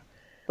leg off.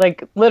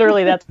 Like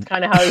literally, that's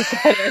kind of how he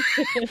said it.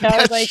 And I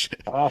was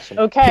like, awesome.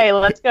 Okay,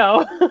 let's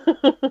go.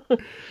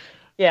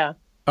 Yeah.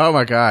 Oh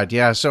my God.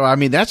 Yeah. So, I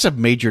mean, that's a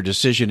major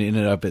decision in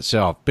and of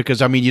itself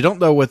because, I mean, you don't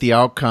know what the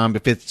outcome,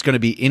 if it's going to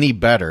be any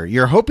better.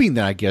 You're hoping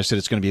that, I guess, that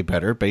it's going to be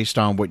better based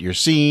on what you're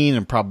seeing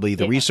and probably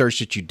the research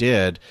that you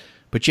did,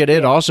 but yet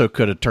it also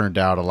could have turned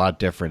out a lot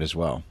different as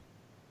well.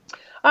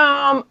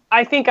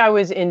 I think I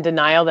was in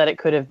denial that it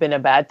could have been a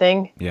bad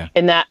thing. Yeah.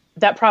 And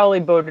that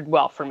probably boded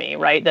well for me,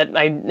 right? That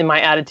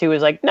my attitude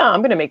was like, no, I'm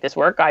going to make this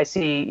work. I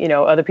see,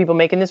 other people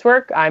making this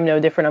work. I'm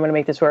no different. I'm going to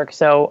make this work.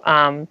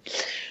 So,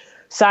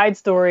 side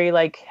story,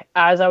 like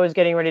as I was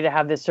getting ready to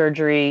have this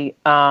surgery,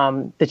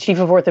 the chief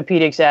of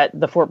orthopedics at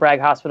the Fort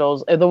Bragg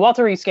hospitals, the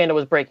Walter Reed scandal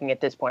was breaking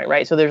at this point,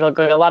 right? So there's like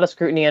a lot of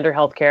scrutiny under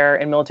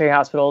healthcare and military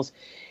hospitals.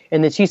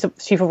 And the chief of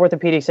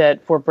orthopedics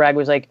at Fort Bragg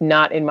was like,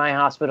 not in my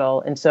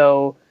hospital. And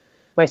so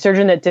my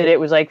surgeon that did it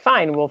was like,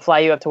 fine, we'll fly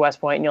you up to West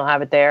Point and you'll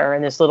have it there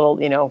in this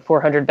little,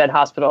 400 bed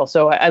hospital.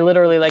 So I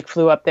literally like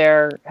flew up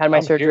there, had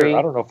my surgery. Here.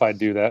 I don't know if I'd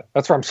do that.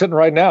 That's where I'm sitting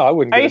right now. I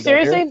wouldn't. Are you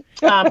seriously?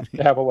 Yeah,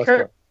 but West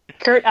Point.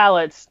 Kurt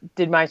Allitz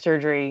did my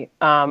surgery,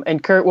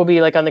 and Kurt will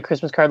be like on the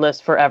Christmas card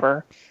list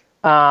forever.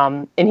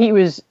 And he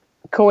was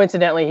on the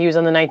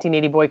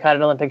 1980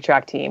 boycotted Olympic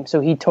track team,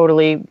 so he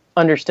totally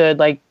understood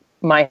like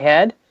my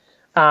head.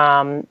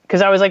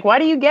 Because I was like, "Why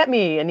do you get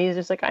me?" And he's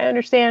just like, "I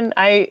understand."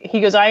 He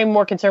goes, "I am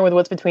more concerned with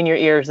what's between your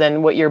ears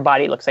than what your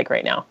body looks like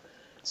right now."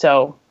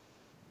 So,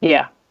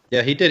 yeah.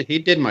 Yeah, he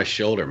did my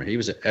shoulder. Man. He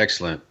was an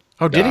excellent.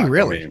 Oh, did he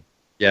really? I mean,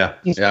 yeah.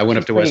 I went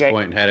up to West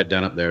Point and had it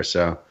done up there.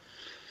 So.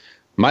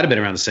 Might have been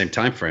around the same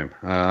time frame.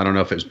 I don't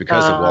know if it was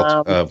because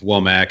of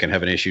Womack and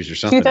having issues or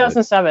something.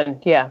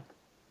 2007, yeah.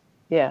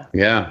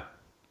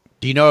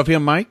 Do you know of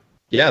him, Mike?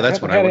 Yeah,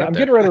 that's when I went. I'm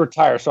getting ready to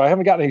retire, so I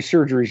haven't gotten any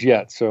surgeries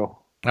yet. So.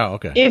 Oh,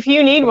 okay. If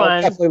you need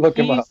one, definitely look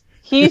him up.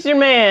 He's your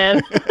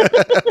man.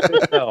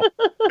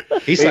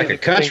 He's like a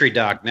country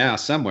doc now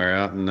somewhere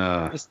out in.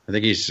 I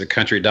think he's a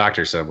country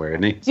doctor somewhere,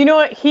 isn't he? Do you know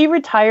what? He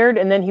retired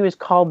and then he was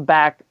called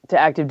back to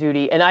active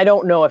duty, and I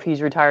don't know if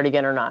he's retired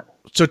again or not.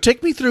 So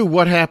take me through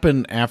what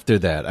happened after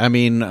that. I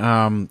mean,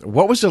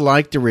 what was it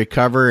like to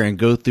recover and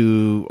go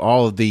through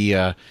all of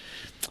the?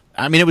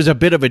 It was a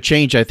bit of a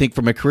change, I think,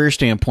 from a career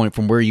standpoint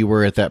from where you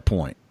were at that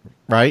point,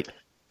 right?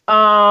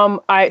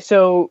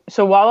 So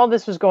while all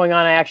this was going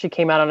on, I actually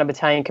came out on a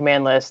battalion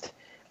command list.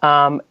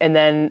 And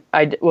then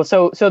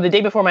so the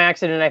day before my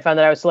accident, I found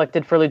that I was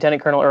selected for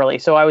lieutenant colonel early.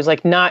 So I was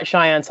like not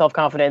shy on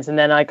self-confidence. And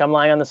then like I'm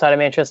lying on the side of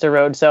Manchester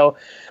Road. So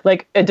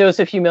like a dose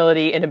of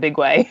humility in a big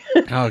way,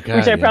 which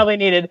I probably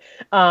needed.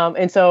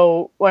 And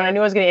so when I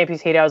knew I was going to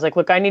amputate, I was like,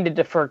 look, I need to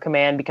defer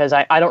command because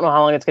I don't know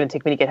how long it's going to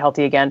take me to get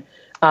healthy again.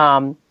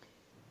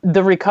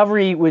 The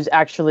recovery was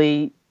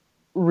actually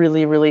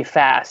really, really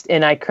fast.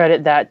 And I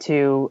credit that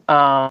to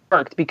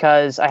worked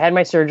because I had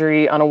my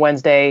surgery on a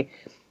Wednesday.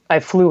 I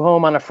flew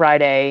home on a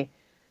Friday.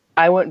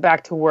 I went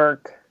back to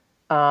work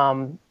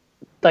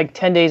like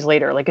 10 days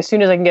later. Like as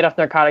soon as I can get off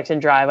narcotics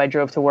and drive, I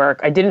drove to work.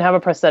 I didn't have a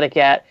prosthetic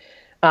yet.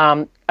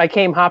 I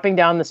came hopping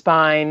down the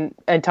spine,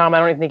 and Tom, I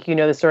don't even think you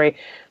know the story.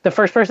 The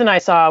first person I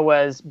saw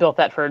was Bill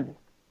Thetford,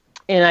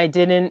 and I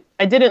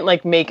didn't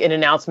like make an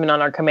announcement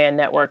on our command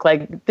network.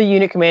 Like the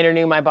unit commander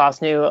knew, my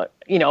boss knew,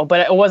 but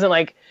it wasn't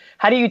like,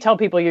 how do you tell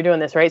people you're doing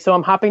this, right? So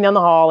I'm hopping down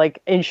the hall,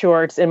 like in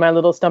shorts and my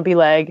little stumpy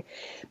leg,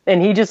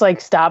 and he just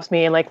like stops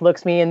me and like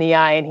looks me in the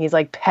eye, and he's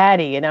like,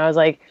 Patty, and I was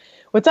like,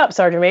 what's up,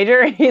 Sergeant Major?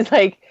 And he's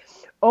like,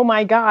 oh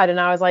my God. And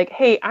I was like,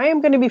 hey, I am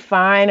going to be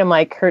fine. I'm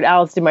like, Kurt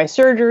Alice did my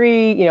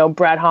surgery.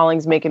 Brad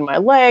Holling's making my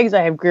legs.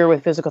 I have Greer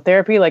with physical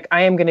therapy. Like,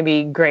 I am going to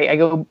be great. I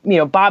go,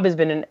 Bob has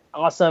been an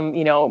awesome,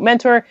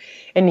 mentor.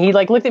 And he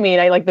like looked at me,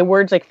 and I like the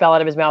words like fell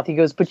out of his mouth. He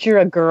goes, but you're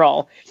a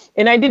girl.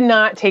 And I did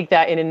not take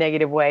that in a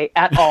negative way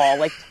at all.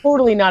 Like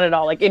totally not at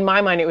all. Like in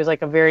my mind, it was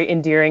like a very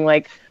endearing,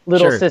 like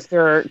little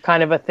sister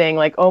kind of a thing.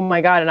 Like, oh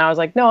my God. And I was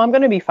like, no, I'm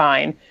going to be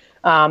fine.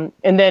 And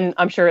then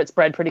I'm sure it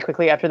spread pretty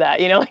quickly after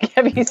that, like,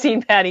 have you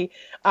seen Patty?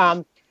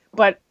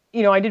 But,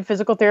 I did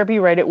physical therapy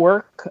right at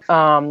work.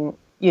 One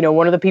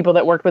of the people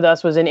that worked with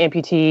us was an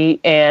amputee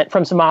and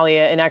from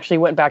Somalia, and actually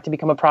went back to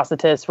become a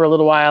prosthetist for a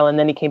little while. And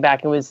then he came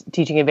back and was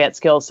teaching advanced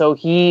skills. So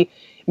he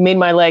made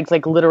my legs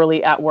like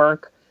literally at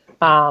work.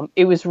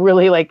 It was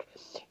really like,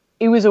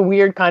 it was a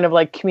weird kind of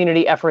like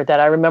community effort that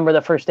I remember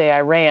the first day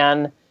I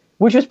ran,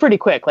 which was pretty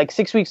quick, like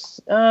 6 weeks.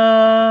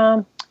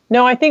 No,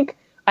 I think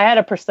I had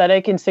a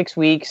prosthetic in 6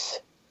 weeks.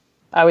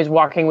 I was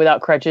walking without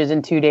crutches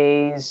in 2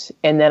 days.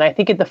 And then I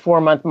think at the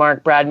 4-month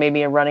mark, Brad made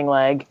me a running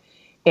leg.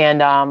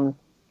 And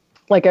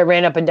like I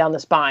ran up and down the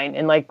spine,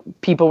 and like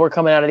people were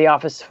coming out of the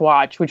office to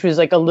watch, which was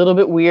like a little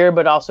bit weird,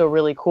 but also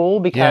really cool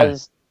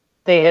because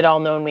they had all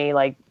known me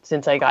like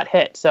since I got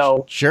hit.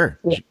 So sure.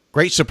 Yeah.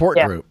 Great support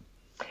group.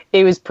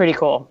 It was pretty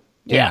cool.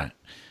 Yeah.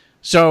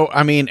 So,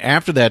 I mean,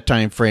 after that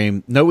time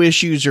frame, no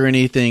issues or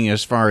anything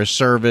as far as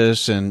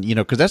service, and,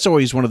 because that's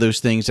always one of those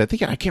things. I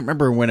can't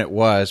remember when it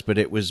was, but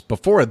it was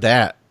before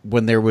that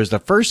when there was the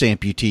first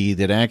amputee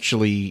that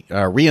actually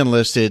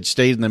re-enlisted,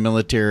 stayed in the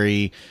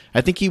military. I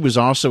think he was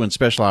also in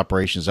special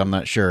operations. I'm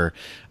not sure.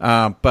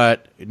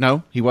 But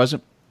no, he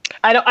wasn't.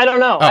 I don't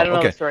know. Oh, I don't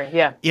know the story.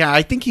 Yeah. Yeah,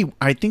 I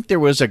think there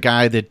was a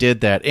guy that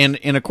did that. And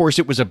of course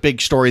it was a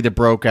big story that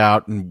broke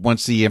out and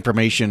once the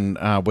information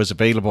was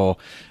available.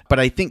 But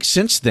I think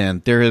since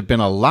then there have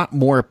been a lot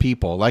more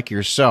people like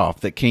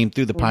yourself that came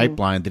through the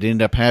pipeline that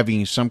ended up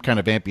having some kind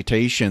of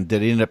amputation,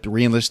 that ended up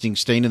re-enlisting,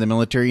 staying in the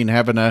military and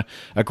having a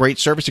great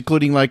service,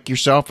 including like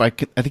yourself. I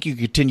think you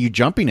continued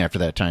jumping after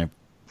that time,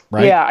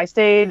 right? Yeah, I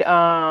stayed,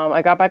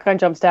 I got back on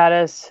jump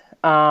status.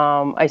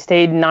 I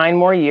stayed 9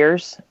 more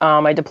years.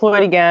 I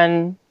deployed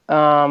again.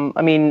 I'm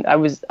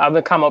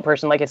a combo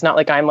person. Like, it's not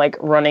like I'm like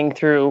running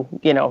through,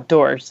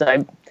 doors.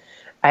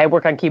 I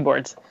work on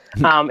keyboards.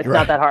 It's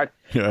not that hard.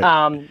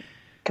 Right.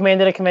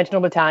 Commanded a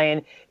conventional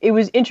battalion. It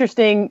was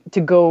interesting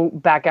to go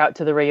back out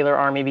to the regular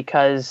Army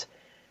because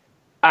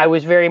I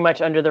was very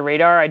much under the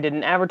radar. I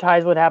didn't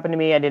advertise what happened to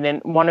me. I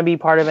didn't want to be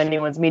part of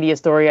anyone's media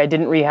story. I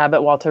didn't rehab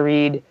at Walter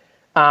Reed.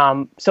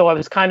 So I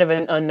was kind of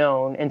an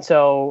unknown. And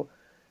so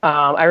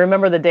I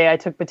remember the day I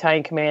took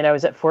battalion command, I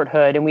was at Fort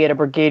Hood, and we had a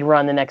brigade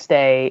run the next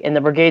day. And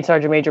the brigade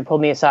sergeant major pulled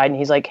me aside, and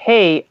he's like,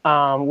 hey,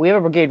 we have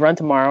a brigade run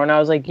tomorrow. And I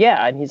was like,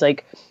 yeah. And he's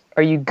like,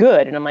 are you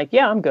good? And I'm like,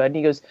 yeah, I'm good. And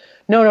he goes,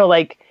 no,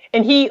 like,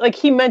 and he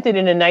meant it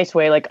in a nice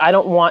way. Like, we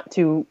don't want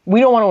to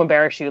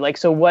embarrass you. Like,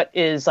 so what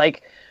is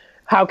like,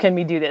 how can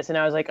we do this? And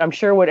I was like, I'm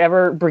sure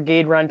whatever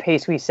brigade run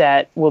pace we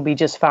set will be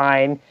just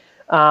fine.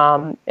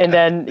 And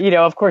then,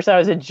 of course I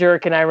was a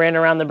jerk and I ran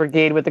around the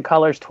brigade with the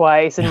colors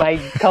twice, and my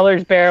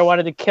colors bearer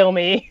wanted to kill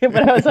me,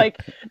 but I was like,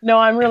 no,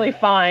 I'm really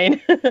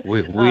fine.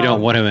 We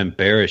don't want to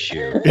embarrass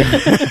you.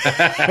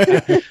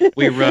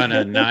 We run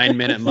a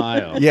 9-minute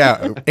mile.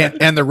 Yeah.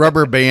 And the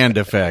rubber band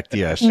effect.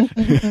 Yes.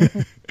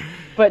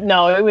 But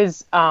no, it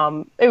was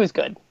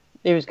good.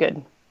 It was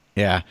good.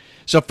 Yeah.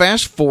 So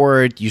fast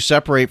forward, you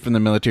separate from the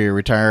military,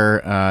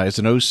 retire as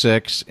an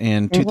 06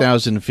 in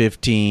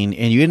 2015,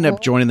 and you ended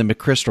up joining the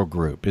McChrystal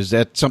Group. Is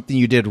that something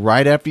you did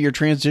right after your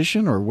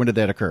transition, or when did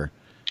that occur?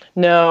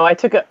 No, I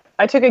took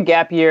a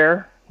gap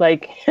year.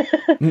 Like,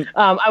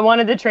 I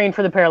wanted to train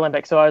for the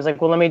Paralympics, so I was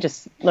like, well, let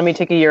me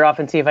take a year off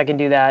and see if I can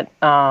do that.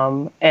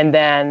 And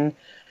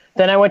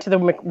then I went to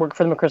work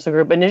for the McChrystal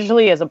Group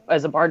initially as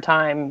a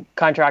part-time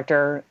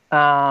contractor.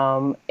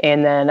 And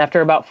then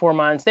after about 4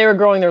 months, they were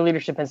growing their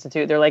leadership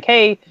institute. They're like,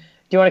 hey, do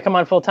you want to come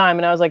on full-time?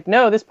 And I was like,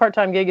 no, this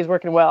part-time gig is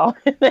working well.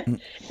 And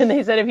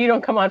they said, if you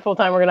don't come on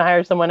full-time, we're going to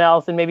hire someone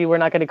else, and maybe we're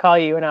not going to call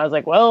you. And I was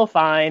like, well,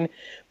 fine.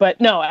 But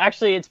no,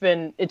 actually it's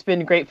been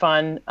great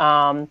fun.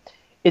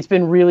 It's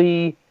been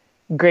really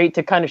great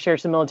to kind of share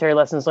some military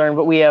lessons learned,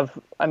 but we have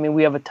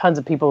tons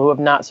of people who have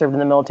not served in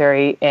the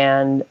military,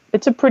 and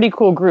it's a pretty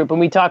cool group. And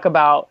we talk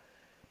about,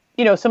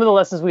 some of the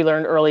lessons we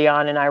learned early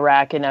on in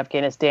Iraq and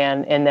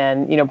Afghanistan, and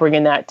then,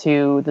 bringing that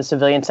to the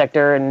civilian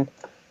sector. And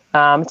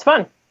it's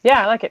fun.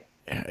 Yeah, I like it.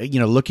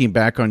 looking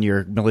back on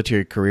your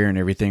military career and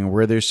everything,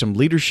 where there's some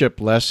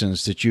leadership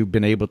lessons that you've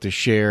been able to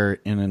share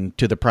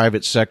to the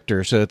private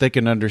sector so that they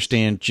can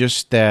understand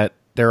just that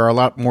there are a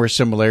lot more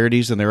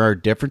similarities than there are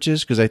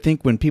differences? Because I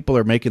think when people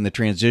are making the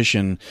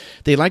transition,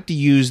 they like to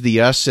use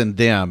the us and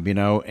them, in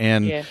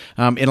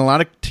a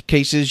lot of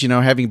cases,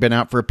 having been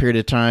out for a period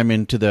of time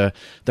into the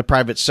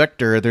private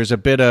sector, there's a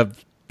bit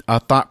of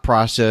a thought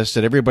process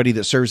that everybody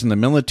that serves in the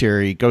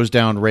military goes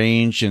down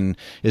range and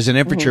is an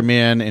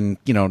infantryman and,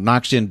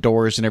 knocks in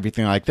doors and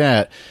everything like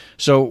that.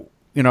 So,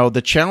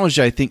 the challenge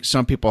I think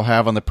some people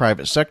have on the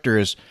private sector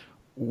is,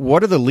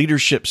 what are the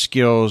leadership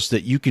skills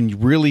that you can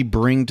really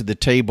bring to the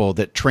table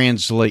that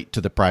translate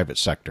to the private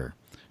sector?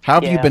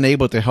 How have you been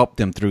able to help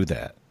them through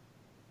that?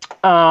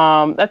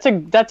 That's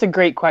a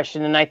great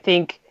question. And I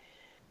think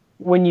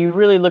when you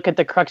really look at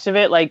the crux of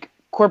it, like,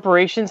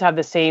 corporations have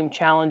the same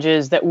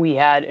challenges that we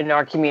had in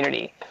our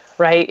community,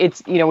 right?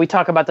 It's, we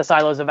talk about the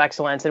silos of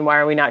excellence and why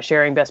are we not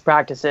sharing best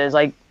practices?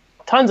 Like,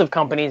 tons of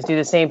companies do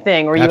the same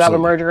thing, or you have a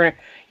merger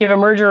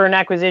or an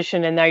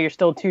acquisition, and now you're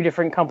still two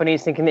different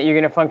companies thinking that you're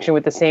going to function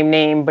with the same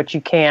name, but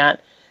you can't.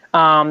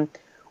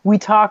 We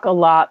talk a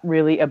lot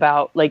really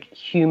about like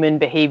human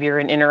behavior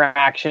and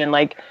interaction.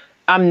 Like,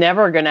 I'm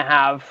never going to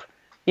have,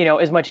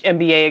 as much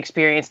MBA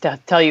experience to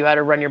tell you how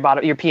to run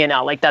your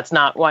P&L. Like, that's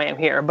not why I'm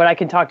here. But I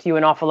can talk to you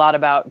an awful lot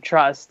about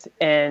trust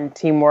and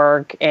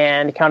teamwork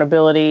and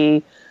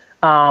accountability.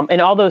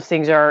 And all those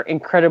things are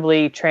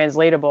incredibly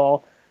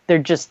translatable. They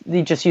just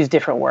use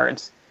different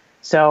words.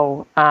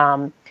 So,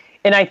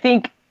 and I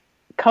think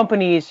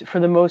companies, for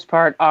the most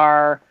part,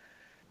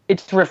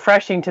 it's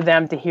refreshing to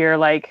them to hear,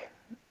 like,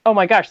 oh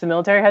my gosh, the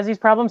military has these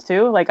problems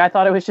too. Like, I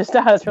thought it was just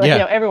us. Or, like,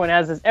 everyone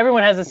has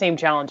the same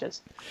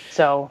challenges.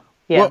 So,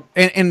 yeah. Well,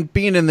 and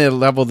being in the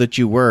level that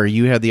you were,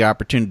 you had the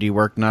opportunity to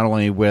work not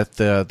only with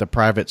the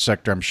private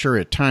sector, I'm sure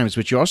at times,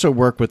 but you also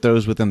work with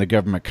those within the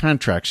government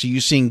contract. So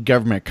you've seen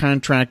government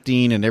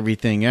contracting and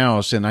everything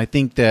else. And I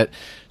think that,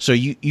 so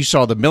you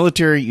saw the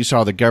military, you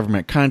saw the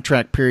government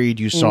contract period,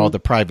 you saw the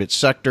private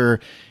sector,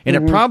 and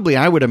it probably,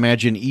 I would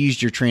imagine,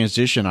 eased your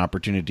transition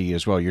opportunity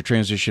as well, your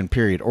transition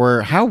period.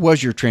 Or how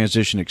was your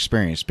transition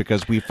experience?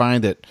 Because we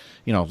find that,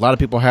 a lot of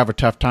people have a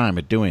tough time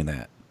at doing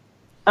that.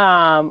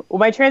 Well,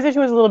 my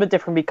transition was a little bit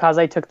different because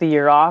I took the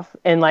year off,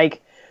 and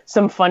like,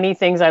 some funny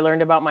things I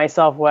learned about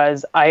myself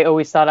was I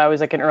always thought I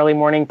was like an early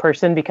morning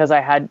person because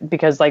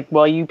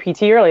you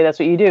PT early. That's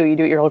what you do. You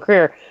do it your whole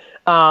career.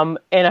 And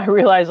I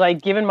realized,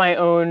 like, given my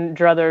own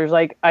druthers,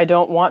 like, I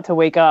don't want to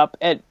wake up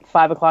at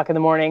 5 o'clock in the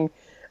morning.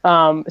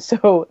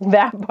 So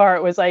that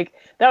part was like,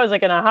 that was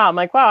like an aha. I'm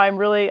like, wow, I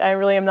really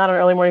am not an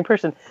early morning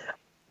person.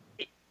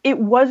 It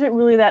wasn't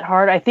really that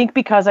hard. I think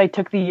because I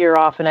took the year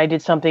off and I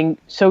did something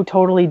so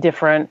totally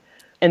different.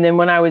 And then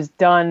when I was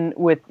done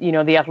with,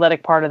 the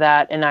athletic part of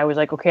that, and I was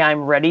like, okay,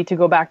 I'm ready to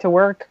go back to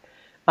work.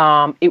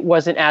 It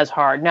wasn't as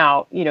hard.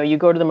 Now, you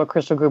go to the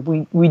McChrystal Group,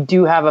 we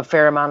do have a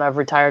fair amount of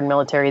retired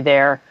military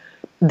there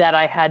that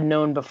I had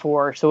known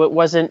before. So it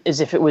wasn't as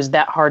if it was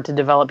that hard to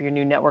develop your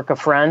new network of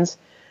friends.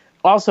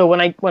 Also,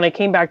 when I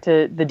came back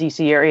to the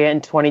DC area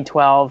in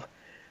 2012,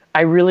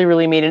 I really,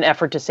 really made an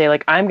effort to say,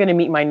 like, I'm going to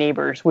meet my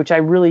neighbors, which I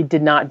really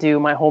did not do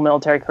my whole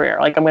military career.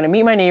 Like, I'm going to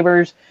meet my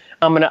neighbors.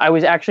 I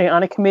was actually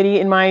on a committee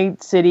in my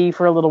city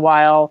for a little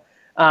while,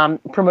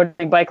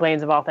 promoting bike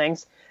lanes of all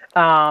things.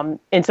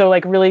 And so,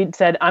 like, really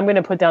said, I'm going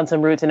to put down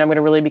some roots and I'm going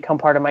to really become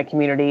part of my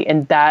community.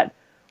 And that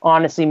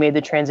honestly made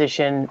the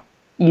transition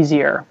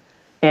easier.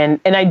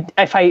 And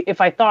if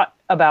I thought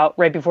about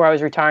right before I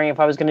was retiring, if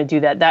I was going to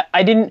do that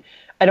I don't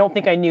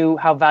think I knew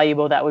how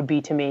valuable that would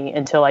be to me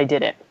until I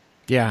did it.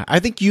 Yeah, I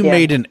think you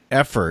made an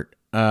effort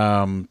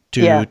for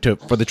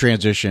the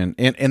transition,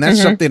 and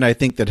that's something I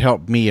think that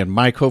helped me. And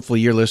Mike, hopefully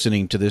you're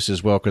listening to this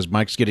as well, because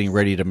Mike's getting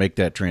ready to make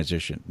that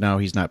transition. No,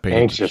 he's not paying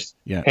anxious.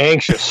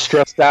 Anxious,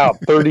 stressed out.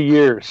 30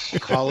 years.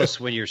 Call us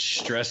when you're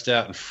stressed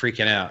out and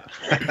freaking out.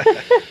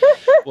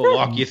 We'll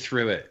walk you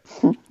through it.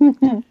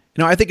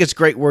 I think it's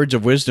great words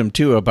of wisdom,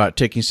 too, about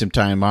taking some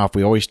time off.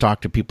 We always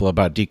talk to people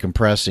about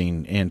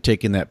decompressing and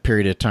taking that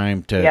period of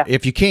time to,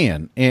 if you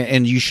can,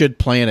 and you should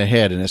plan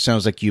ahead. And it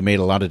sounds like you made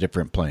a lot of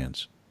different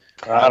plans.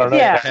 I don't know.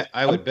 Yeah.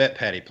 I would bet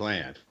Patty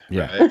planned.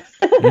 Yeah.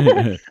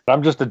 Right?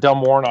 I'm just a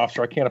dumb warrant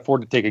officer. I can't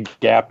afford to take a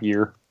gap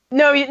year.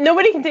 No,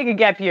 nobody can take a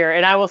gap year.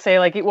 And I will say,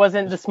 like, it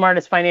wasn't the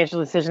smartest financial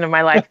decision of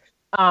my life.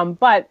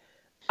 But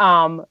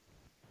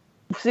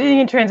sitting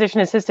in transition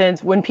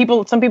assistance, when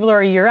some people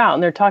are a year out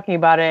and they're talking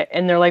about it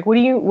and they're like, what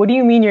do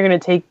you mean you're going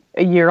to take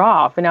a year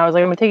off? And I was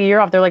like, I'm going to take a year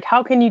off. They're like,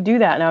 how can you do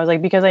that? And I was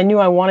like, because I knew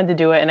I wanted to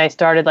do it. And I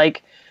started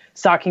like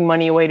stocking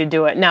money away to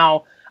do it.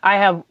 Now I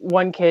have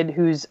one kid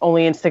who's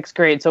only in 6th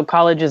grade. So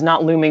college is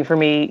not looming for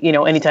me,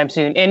 anytime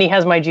soon. And he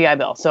has my GI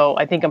Bill. So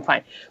I think I'm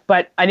fine.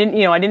 But I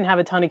didn't have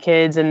a ton of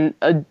kids and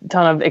a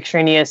ton of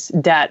extraneous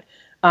debt.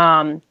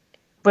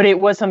 But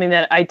it was something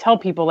that I tell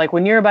people, like,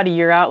 when you're about a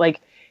year out,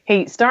 like,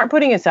 hey, start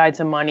putting aside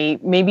some money.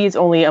 Maybe it's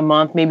only a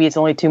month, maybe it's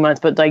only 2 months,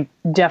 but like,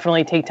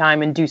 definitely take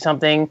time and do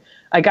something.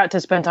 I got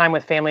to spend time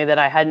with family that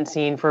I hadn't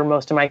seen for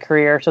most of my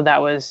career. So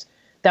that was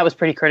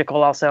pretty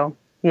critical also.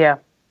 Yeah.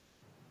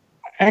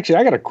 Actually,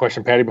 I got a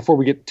question, Patty, before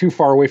we get too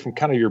far away from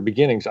kind of your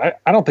beginnings. I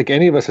don't think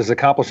any of us has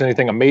accomplished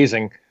anything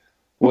amazing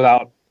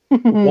without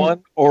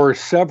one or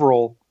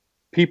several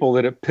people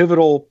that at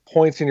pivotal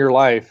points in your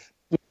life,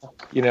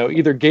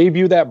 either gave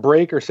you that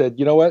break or said,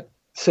 you know what,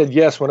 said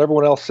yes when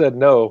everyone else said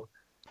no.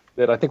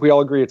 That I think we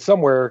all agree it's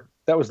somewhere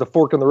that was the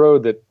fork in the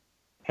road that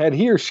had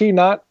he or she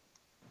not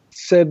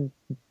said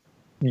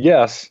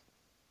yes,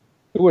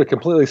 it would have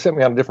completely sent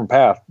me on a different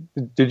path.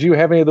 Did you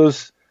have any of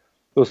those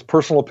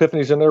personal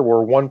epiphanies in there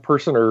where one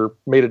person or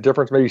made a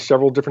difference, maybe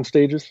several different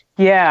stages?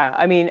 Yeah.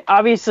 I mean,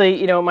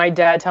 obviously, my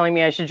dad telling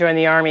me I should join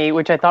the Army,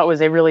 which I thought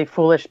was a really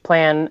foolish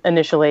plan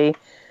initially.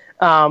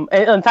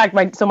 In fact,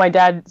 my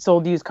dad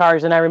sold used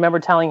cars, and I remember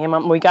telling him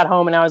when we got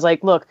home, and I was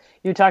like, look,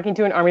 you're talking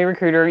to an Army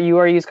recruiter, you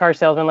are a used car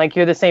salesman, like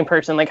you're the same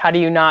person. Like, how do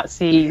you not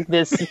see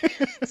this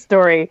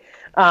story?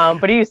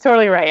 But he was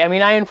totally right. I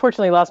mean, I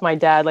unfortunately lost my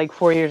dad like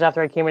 4 years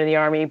after I came into the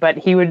Army, but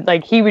he would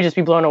just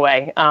be blown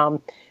away.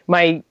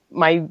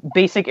 My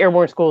basic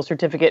airborne school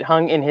certificate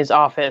hung in his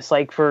office,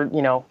 like for,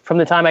 from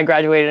the time I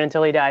graduated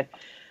until he died.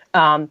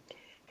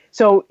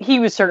 So he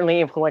was certainly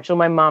influential,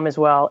 my mom as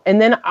well.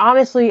 And then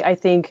honestly, I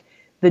think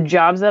the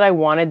jobs that I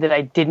wanted that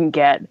I didn't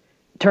get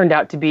turned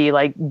out to be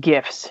like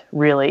gifts,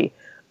 really.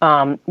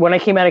 When I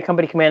came out of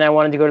company command, I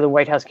wanted to go to the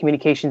White House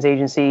Communications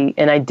Agency,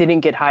 and I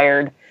didn't get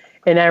hired.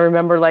 And I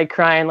remember like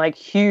crying like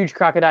huge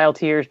crocodile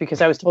tears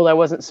because I was told I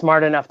wasn't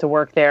smart enough to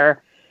work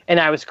there, and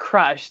I was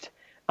crushed.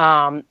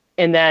 And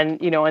then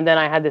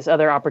I had this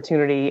other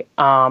opportunity,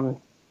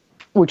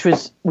 which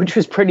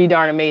was pretty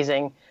darn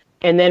amazing.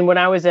 And then when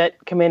I was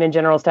at Command and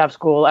General Staff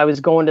School, I was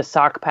going to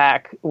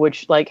SOCPAC,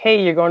 which like,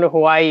 hey, you're going to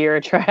Hawaii, you're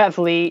a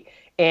triathlete,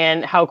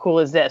 and how cool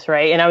is this,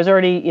 right? And I was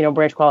already,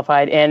 branch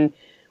qualified, and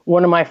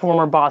one of my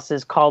former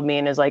bosses called me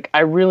and is like, I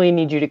really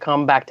need you to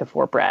come back to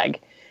Fort Bragg.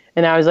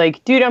 And I was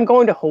like, dude, I'm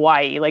going to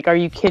Hawaii. Like, are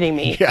you kidding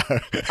me? Yeah.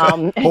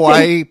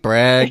 Hawaii,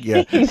 Bragg,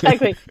 yeah.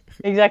 Exactly.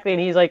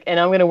 And he's like, and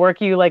I'm going to work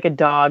you like a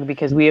dog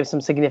because we have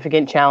some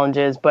significant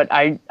challenges, but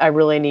I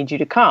really need you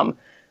to come.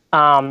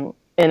 And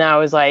I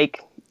was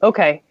like,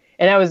 okay.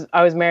 And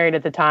I was married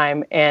at the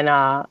time. And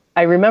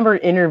I remember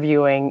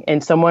interviewing,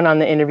 and someone on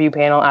the interview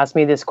panel asked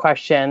me this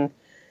question,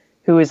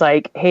 who was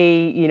like,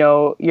 hey,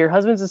 your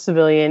husband's a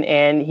civilian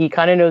and he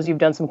kind of knows you've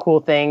done some cool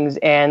things.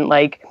 And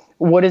like,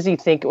 what does he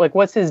think? Like,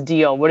 what's his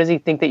deal? What does he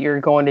think that you're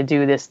going to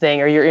do this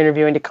thing, or you're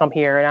interviewing to come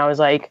here? And I was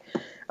like,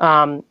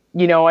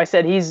 I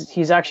said,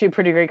 he's actually a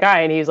pretty great guy.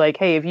 And he's like,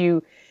 hey,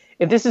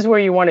 if this is where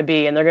you want to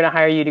be and they're going to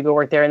hire you to go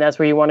work there and that's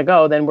where you want to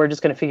go, then we're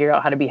just going to figure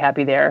out how to be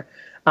happy there.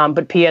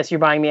 But P.S., you're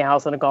buying me a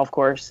house on a golf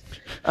course.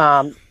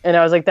 And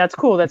I was like, that's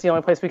cool. That's the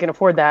only place we can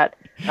afford that.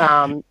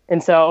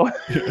 And so,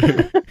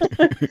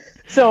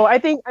 so I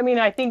think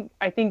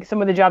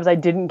some of the jobs I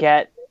didn't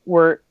get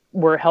were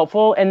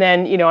helpful. And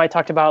then, I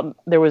talked about,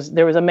 there was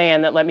a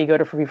man that let me go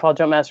to Free Fall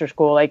Jump Master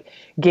School, like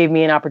gave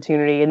me an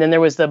opportunity. And then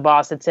there was the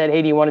boss that said,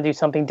 hey, do you want to do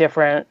something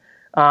different?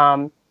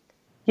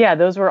 Yeah,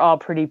 those were all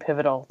pretty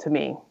pivotal to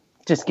me,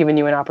 just giving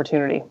you an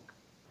opportunity.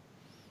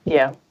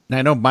 Yeah. Now,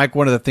 I know, Mike,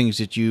 one of the things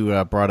that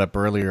you brought up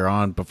earlier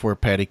on before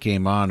Patty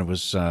came on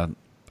was a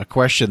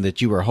question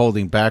that you were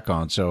holding back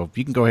on. So if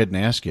you can go ahead and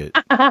ask it.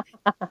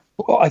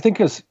 Well, I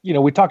think as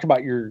we talked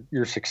about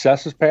your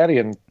successes, Patty,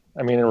 and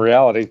I mean, in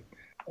reality,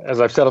 as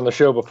I've said on the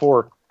show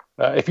before,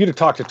 if you'd have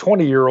talked to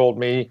 20-year-old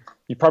me,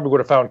 you probably would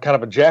have found kind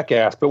of a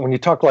jackass. But when you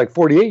talk like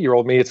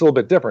 48-year-old me, it's a little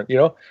bit different,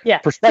 Yeah.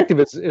 Perspective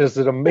is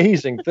an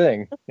amazing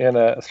thing, and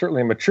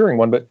certainly a maturing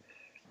one. But,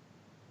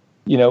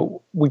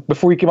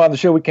 before we came on the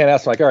show, we can't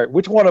ask, like, all right,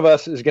 which one of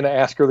us is going to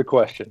ask her the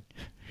question?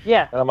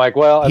 Yeah. And I'm like,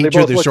 well, and he they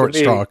drew both the looked short at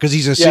me. straw because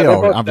he's a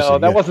SEAL, obviously. No,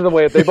 that wasn't the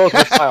way. They both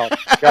were smiling.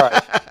 All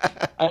right.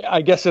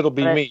 I guess it'll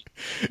be me.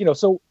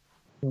 So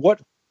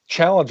what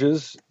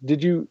challenges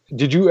did you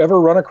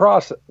ever run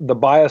across the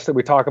bias that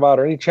we talk about,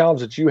 or any challenge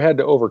that you had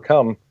to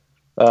overcome?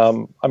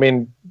 I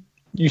mean,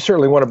 you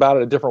certainly went about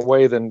it a different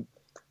way than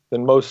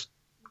most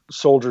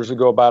soldiers who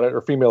go about it,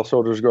 or female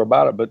soldiers who go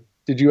about it. But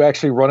did you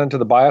actually run into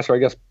the bias, or I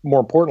guess more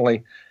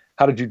importantly,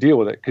 how did you deal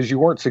with it? Because you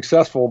weren't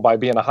successful by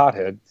being a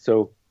hothead.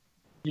 So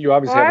you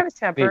obviously I have a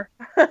temper.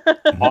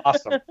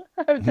 Awesome.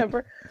 I have a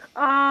temper.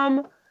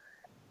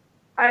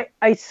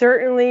 I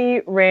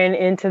certainly ran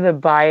into the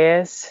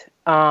bias.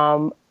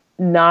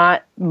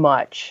 Not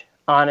much,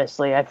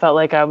 honestly. I felt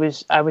like I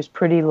was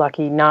pretty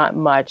lucky. Not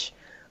much.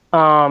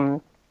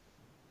 I'm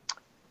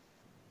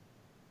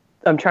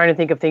trying to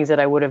think of things that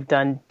I would have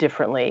done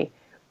differently.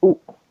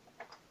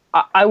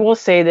 I will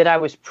say that I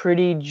was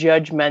pretty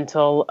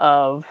judgmental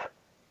of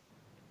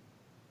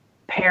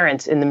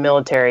parents in the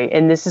military.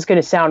 And this is going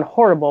to sound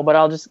horrible, but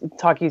I'll just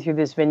talk you through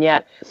this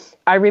vignette.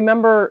 I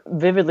remember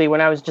vividly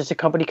when I was just a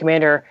company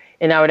commander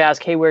and I would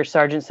ask, hey, where's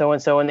Sergeant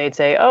so-and-so? And they'd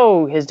say,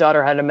 oh, his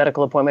daughter had a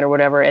medical appointment or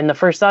whatever. And the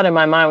first thought in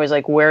my mind was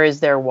like, where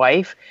is their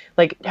wife?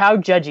 Like, how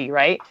judgy,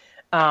 right?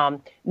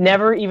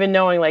 Never even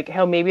knowing, like,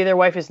 hell, maybe their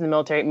wife is in the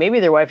military.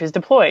 Maybe their wife is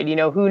deployed,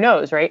 who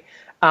knows, right?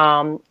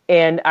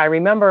 And I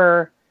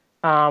remember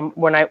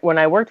when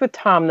I worked with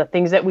Tom, the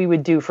things that we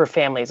would do for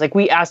families, like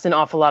we asked an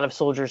awful lot of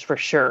soldiers for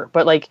sure.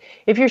 But like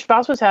if your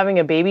spouse was having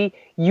a baby,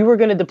 you were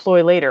going to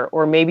deploy later,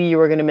 or maybe you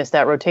were going to miss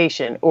that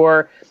rotation.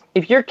 Or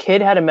if your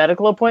kid had a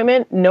medical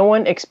appointment, no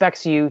one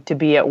expects you to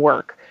be at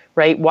work,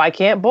 right? Why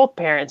can't both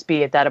parents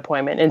be at that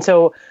appointment? And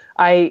so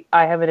I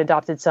have an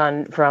adopted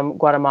son from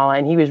Guatemala,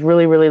 and he was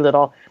really, really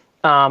little.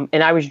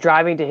 And I was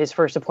driving to his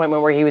first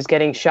appointment where he was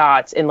getting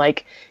shots, and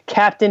like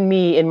Captain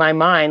Me in my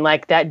mind,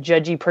 like that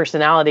judgy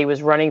personality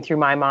was running through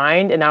my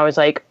mind. And I was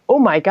like, oh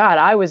my God,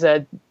 I was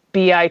a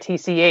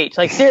bitch,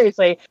 like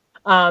seriously.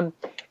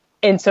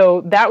 And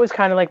so that was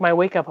kind of like my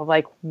wake up of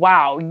like,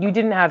 wow, you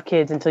didn't have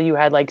kids until you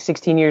had like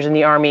 16 years in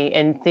the Army,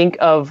 and think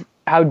of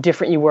how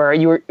different you were.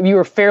 You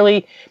were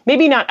fairly,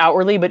 maybe not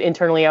outwardly, but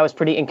internally I was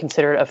pretty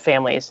inconsiderate of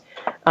families.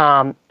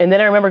 And then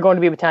I remember going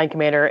to be a battalion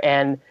commander,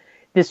 and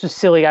this was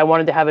silly. I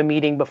wanted to have a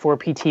meeting before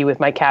PT with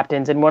my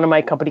captains, and one of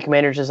my company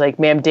commanders was like,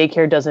 ma'am,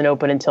 daycare doesn't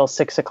open until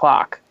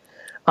 6:00.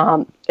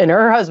 And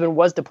her husband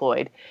was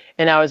deployed.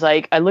 And I was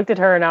like, I looked at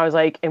her and I was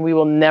like, and I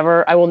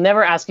will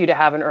never ask you to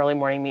have an early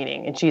morning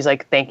meeting. And she's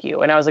like, thank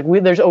you. And I was like,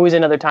 there's always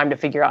another time to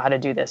figure out how to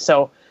do this.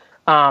 So,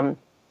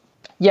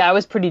 yeah, I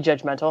was pretty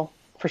judgmental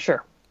for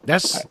sure.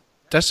 That's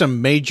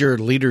some major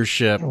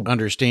leadership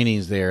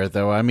understandings there,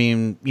 though. I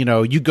mean,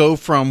 you go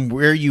from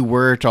where you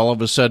were to all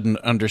of a sudden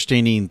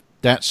understanding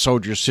that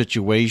soldier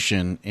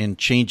situation and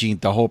changing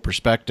the whole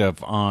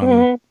perspective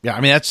on, yeah, I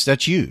mean,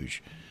 that's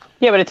huge.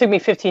 Yeah, but it took me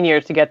 15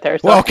 years to get there.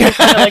 So okay.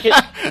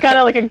 kind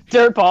of like a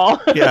dirt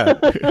ball. Yeah.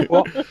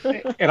 Well,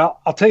 and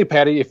I'll tell you,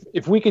 Patty,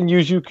 if we can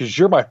use you, because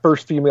you're my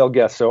first female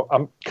guest, so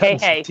I'm cutting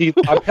some teeth.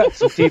 I'm cutting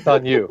some teeth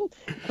on you.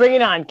 Bring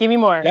it on. Give me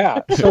more.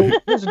 Yeah. So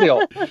here's the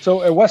deal.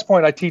 So at West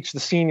Point, I teach the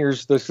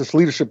seniors this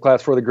leadership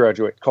class before they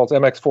graduate called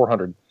MX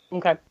 400.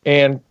 Okay.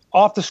 And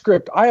off the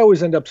script, I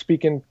always end up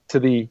speaking to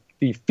the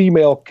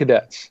female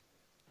cadets.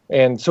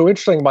 And so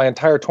interesting, my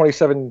entire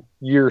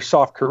 27-year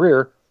soft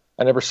career,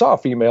 I never saw a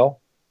female.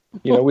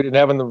 We didn't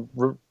have in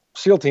the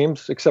SEAL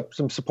teams except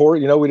some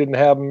support. We didn't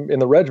have them in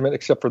the regiment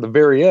except for the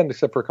very end,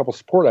 except for a couple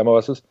support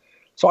MOSs.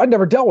 So I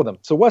never dealt with them.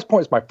 So West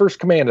Point is my first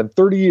command in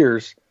 30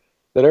 years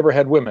that ever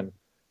had women.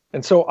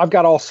 And so I've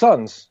got all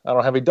sons. I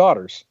don't have any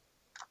daughters.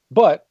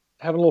 But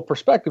having a little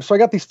perspective. So I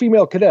got these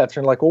female cadets,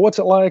 and they're like, well, what's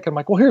it like? I'm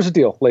like, well, here's the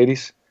deal,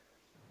 ladies.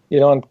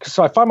 And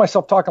so I find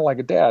myself talking like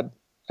a dad.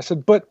 I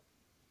said, but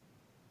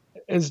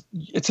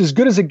it's as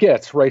good as it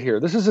gets right here.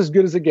 This is as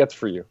good as it gets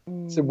for you.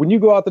 So when you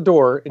go out the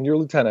door and you're a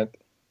lieutenant,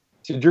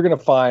 you're going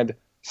to find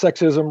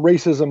sexism,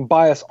 racism,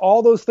 bias,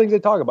 all those things they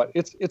talk about.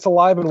 It's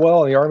alive and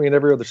well in the Army and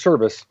every other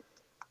service.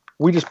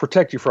 We just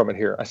protect you from it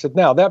here. I said,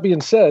 now, that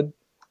being said,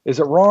 is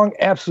it wrong?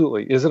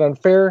 Absolutely. Is it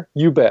unfair?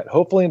 You bet.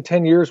 Hopefully in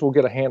 10 years, we'll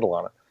get a handle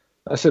on it.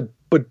 I said,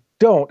 but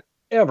don't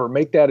ever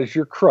make that as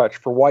your crutch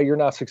for why you're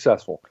not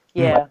successful.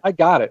 Yeah. I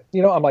got it.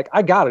 I'm like,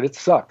 I got it. It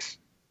sucks.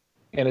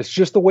 And it's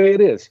just the way it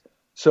is.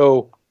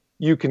 So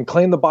you can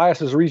claim the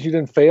bias as a reason you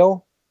didn't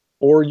fail,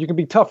 or you can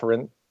be tougher.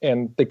 And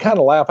they kind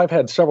of laugh. I've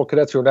had several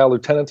cadets who are now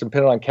lieutenants and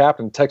pinned on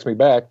captain text me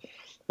back.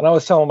 And I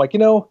was telling them, like,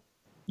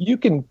 you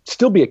can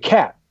still be a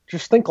cat.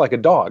 Just think like a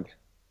dog.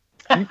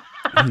 I'm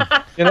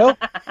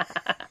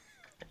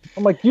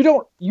like, you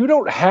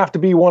don't have to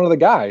be one of the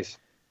guys.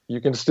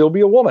 You can still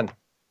be a woman,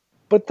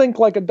 but think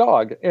like a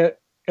dog.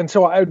 And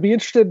so I would be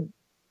interested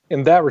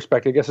in that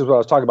respect, I guess is what I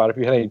was talking about, if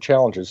you had any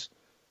challenges.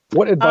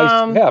 What advice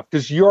do you have?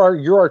 Because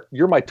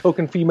you're my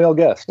token female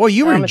guest. Well,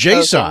 you were in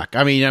JSOC.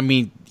 I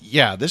mean,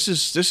 yeah. This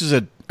is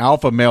an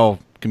alpha male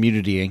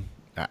community,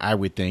 I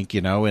would think,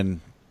 and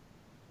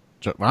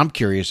so I'm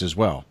curious as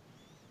well.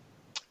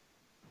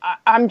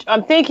 I'm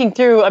thinking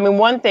through. I mean,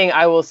 one thing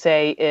I will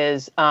say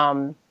is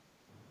the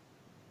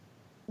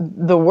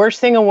worst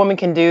thing a woman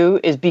can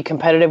do is be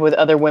competitive with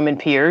other women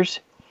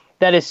peers.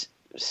 That is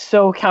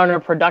so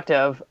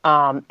counterproductive.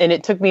 And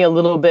it took me a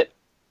little bit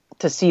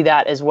to see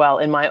that as well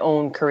in my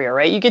own career,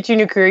 right? You get to your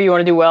new career, you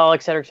want to do well,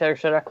 et cetera, et cetera, et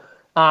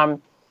cetera.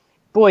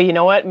 Boy, you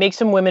know what? Make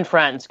some women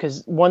friends,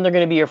 because one, they're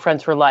going to be your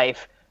friends for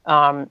life.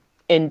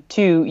 And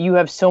two, you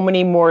have so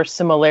many more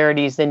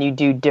similarities than you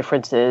do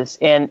differences.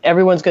 And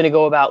everyone's going to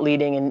go about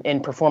leading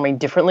and performing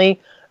differently.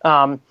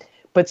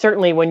 But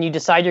certainly when you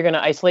decide you're going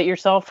to isolate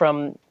yourself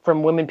from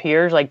women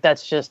peers, like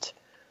that's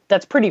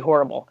pretty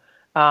horrible.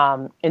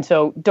 And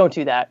so don't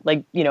do that.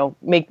 Like,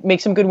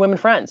 make some good women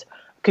friends,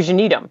 because you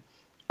need them.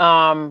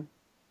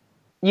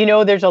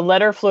 There's a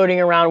letter floating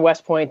around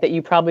West Point that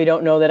you probably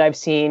don't know that I've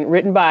seen,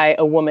 written by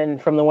a woman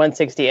from the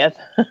 160th.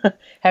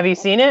 Have you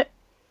seen it?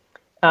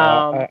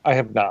 I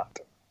have not.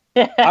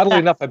 Oddly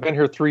enough, I've been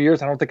here 3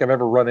 years. I don't think I've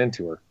ever run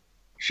into her.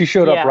 She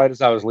showed up right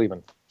as I was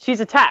leaving. She's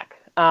a tech.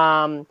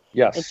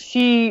 Yes. And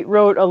she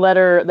wrote a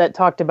letter that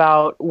talked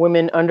about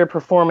women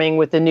underperforming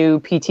with the new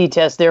PT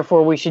test.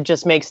 Therefore, we should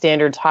just make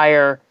standards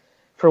higher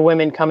for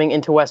women coming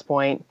into West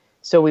Point,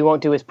 so we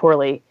won't do as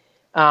poorly.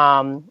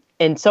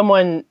 And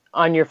someone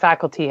on your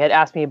faculty had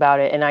asked me about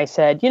it, and I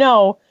said,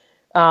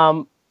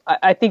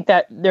 I think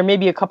that there may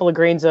be a couple of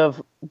grains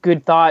of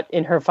good thought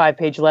in her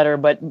 5-page letter,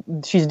 but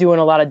she's doing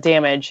a lot of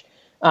damage.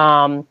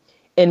 And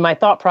my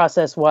thought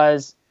process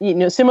was,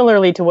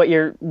 similarly to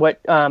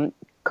what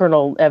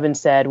Colonel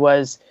Evans said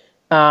was,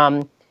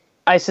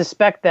 I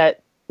suspect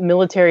that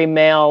military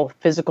male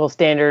physical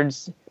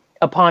standards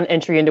upon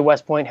entry into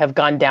West Point have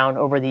gone down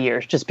over the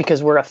years, just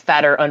because we're a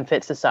fatter,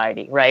 unfit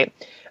society, right?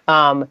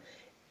 And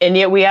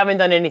yet we haven't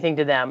done anything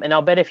to them. And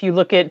I'll bet if you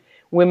look at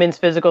women's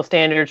physical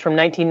standards from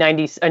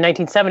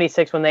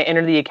 1976 when they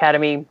entered the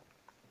academy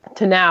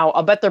to now,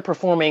 I'll bet they're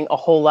performing a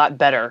whole lot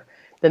better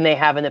than they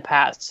have in the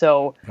past.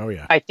 So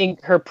I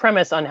think her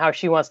premise on how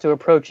she wants to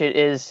approach it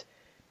is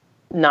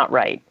not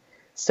right.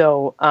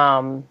 So,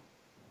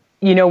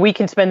 we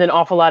can spend an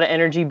awful lot of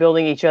energy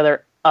building each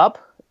other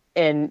up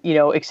and,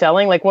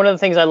 excelling. Like, one of the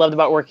things I loved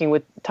about working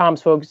with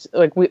Tom's folks,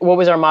 like, what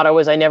was our motto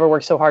was, I never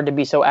worked so hard to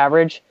be so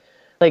average.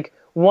 Like,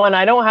 one,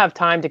 I don't have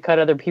time to cut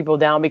other people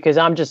down because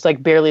I'm just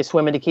like barely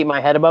swimming to keep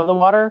my head above the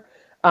water.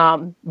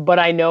 But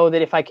I know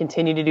that if I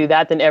continue to do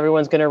that, then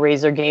everyone's going to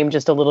raise their game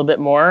just a little bit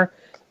more.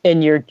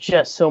 And you're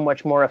just so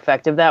much more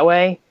effective that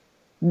way.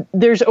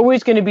 There's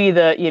always going to be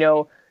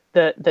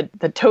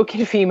the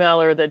token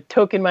female or the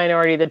token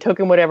minority, the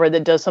token whatever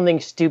that does something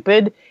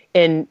stupid.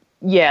 And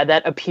yeah,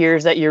 that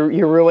appears that you're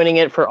ruining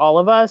it for all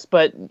of us.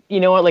 But you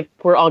know what? Like,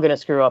 we're all going to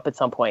screw up at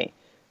some point.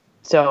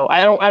 So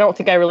I don't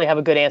think I really have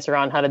a good answer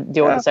on how to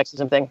deal with the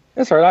sexism thing.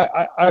 That's right.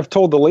 I've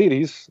told the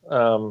ladies,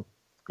 the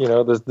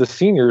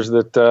seniors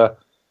that,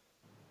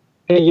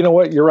 hey, you know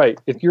what? You're right.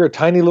 If you're a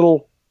tiny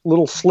little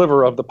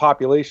sliver of the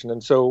population,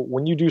 and so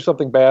when you do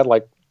something bad,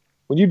 like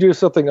when you do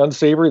something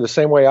unsavory, the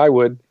same way I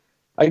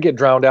get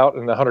drowned out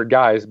in 100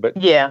 guys, but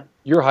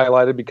you're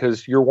highlighted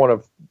because you're one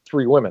of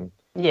 3 women.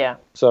 Yeah.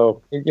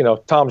 So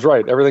Tom's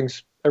right.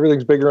 Everything's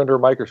bigger under a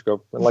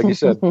microscope, and like you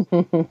said.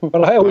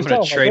 But I always I'm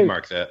going to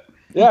trademark that.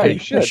 Yeah, you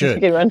should.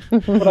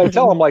 But I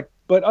tell them, like,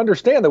 but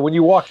understand that when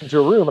you walk into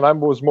a room, and I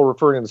was more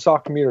referring to the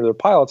SOC community of the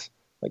pilots,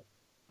 like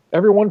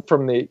everyone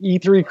from the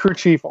E3 crew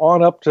chief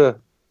on up to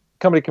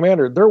company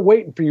commander, they're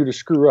waiting for you to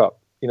screw up.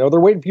 They're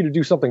waiting for you to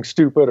do something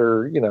stupid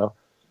or,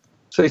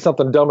 say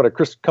something dumb at a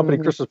company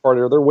Christmas party,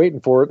 or they're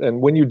waiting for it.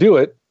 And when you do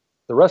it,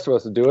 the rest of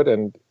us will do it,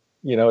 and,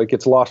 it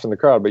gets lost in the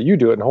crowd. But you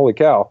do it, and holy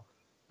cow,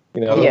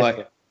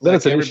 like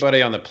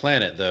everybody on the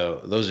planet,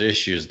 though, those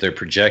issues they're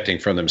projecting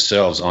from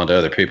themselves onto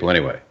other people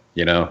anyway.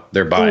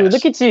 They're biased. Ooh,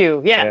 look at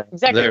you. Yeah,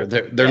 exactly.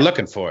 They're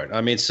looking for it.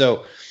 I mean,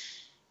 so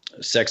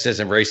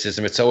sexism,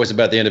 racism, it's always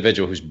about the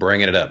individual who's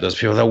bringing it up. Those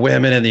people, the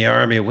women in the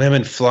army,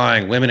 women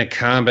flying, women in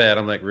combat.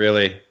 I'm like,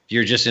 really?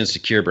 You're just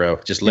insecure, bro.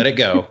 Just let it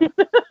go.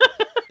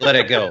 Let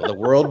it go. The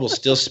world will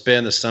still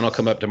spin. The sun will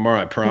come up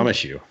tomorrow. I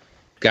promise you.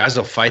 Guys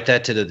will fight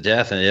that to the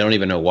death, and they don't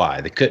even know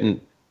why. To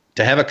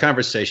have a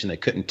conversation, they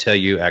couldn't tell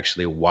you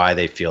actually why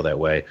they feel that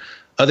way,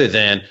 other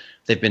than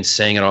they've been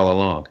saying it all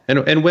along.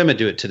 And women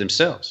do it to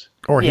themselves.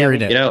 Or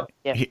hearing it,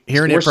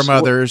 hearing it from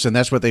others, and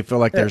that's what they feel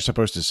like they're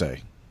supposed to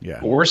say.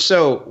 Yeah, we're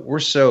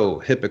so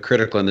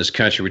hypocritical in this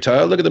country. We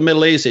talk, look at the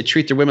Middle East; they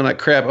treat their women like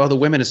crap. Oh, the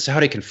women in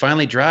Saudi can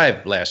finally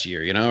drive last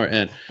year,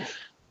 and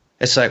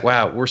it's like,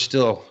 wow, we're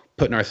still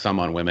putting our thumb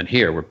on women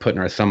here. We're putting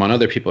our thumb on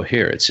other people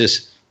here.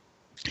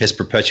 It's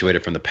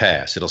perpetuated from the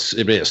past.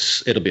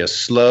 It'll be a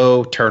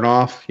slow turn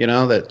off,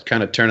 that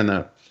kind of turning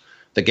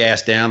the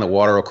gas down. The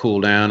water will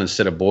cool down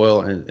instead of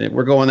boil, and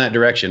we're going that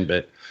direction,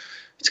 but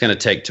it's going to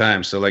take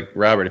time. So like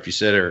Robert, if you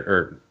said,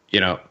 or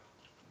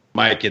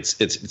Mike,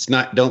 it's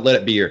not, don't let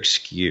it be your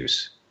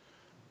excuse.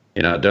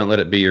 Don't let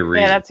it be your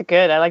reason. Yeah, that's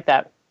good. I like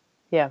that.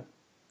 Yeah.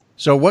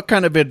 So what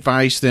kind of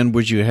advice then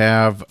would you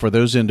have for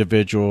those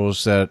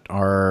individuals that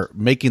are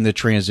making the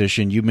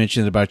transition? You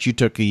mentioned about you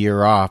took a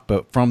year off,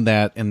 but from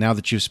that, and now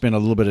that you've spent a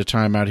little bit of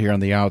time out here on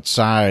the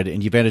outside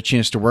and you've had a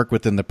chance to work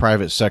within the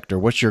private sector,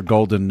 what's your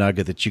golden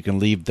nugget that you can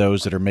leave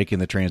those that are making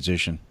the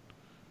transition?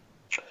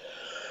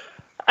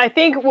 I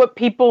think what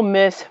people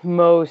miss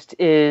most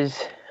is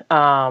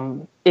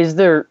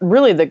they're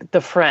really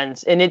the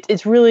friends, and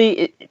it's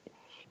really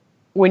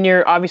when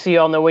you're, obviously you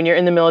all know, when you're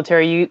in the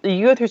military, you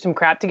go through some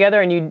crap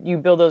together, and you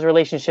build those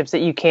relationships that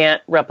you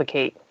can't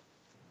replicate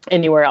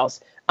anywhere else,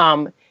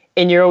 and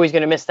you're always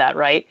going to miss that,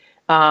 right?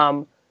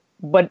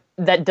 But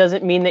that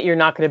doesn't mean that you're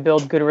not going to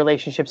build good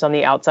relationships on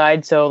the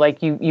outside. So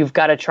like you've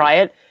got to try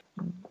it.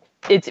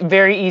 It's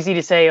very easy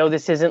to say, oh,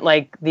 this isn't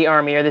like the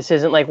Army, or this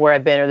isn't like where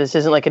I've been, or this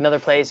isn't like another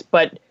place.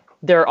 But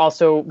there are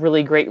also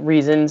really great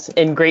reasons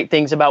and great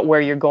things about where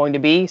you're going to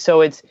be.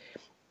 So it's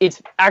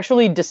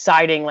actually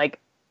deciding, like,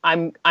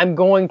 I'm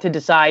going to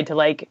decide to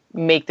like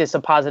make this a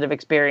positive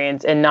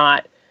experience and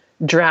not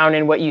drown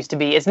in what used to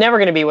be. It's never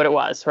going to be what it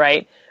was,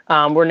 right?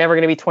 We're never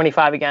going to be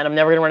 25 again. I'm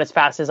never going to run as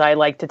fast as I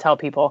like to tell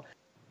people.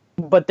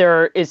 But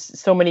there is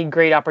so many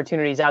great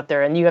opportunities out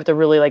there, and you have to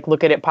really like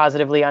look at it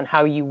positively on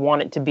how you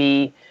want it to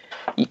be.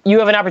 You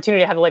have an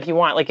opportunity to have the life you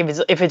want. Like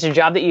if it's a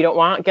job that you don't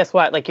want, guess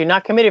what? Like, you're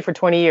not committed for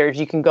 20 years.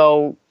 You can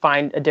go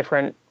find a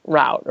different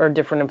route or a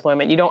different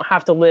employment. You don't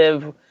have to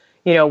live,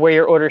 where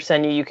your orders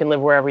send you. You can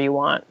live wherever you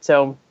want.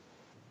 So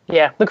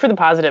yeah, look for the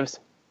positives.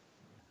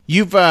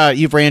 You've ran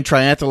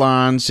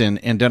triathlons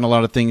and done a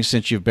lot of things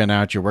since you've been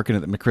out. You're working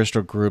at the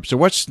McChrystal Group. So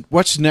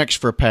what's next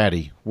for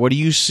Patty? What do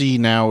you see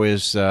now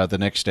as the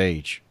next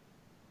stage?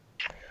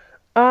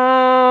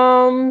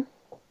 I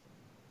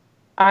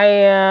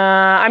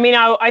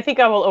think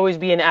I will always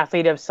be an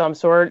athlete of some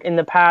sort. In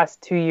the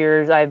past 2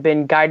 years, I've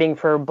been guiding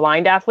for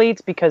blind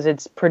athletes because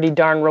it's pretty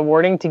darn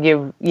rewarding to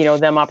give,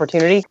 them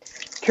opportunity.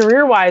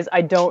 Career-wise,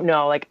 I don't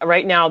know. Like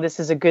right now, this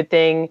is a good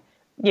thing.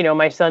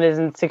 My son is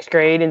in 6th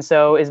grade. And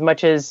so as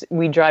much as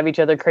we drive each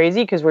other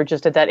crazy because we're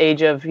just at that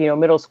age of,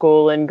 middle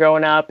school and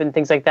growing up and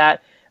things like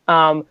that,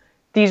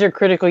 these are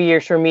critical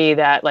years for me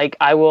that like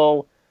I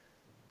will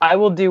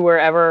do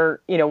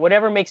wherever,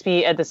 whatever makes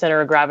me at the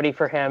center of gravity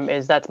for him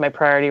that's my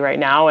priority right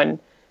now. And,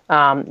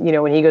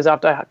 when he goes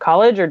off to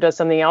college or does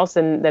something else,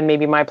 then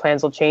maybe my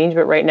plans will change.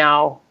 But right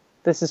now,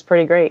 this is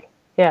pretty great.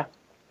 Yeah.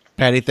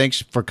 Patty,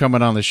 thanks for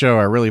coming on the show.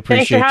 I really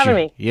appreciate Thanks for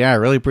having me. Yeah, I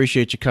really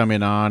appreciate you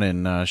coming on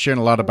and sharing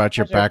a lot about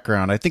your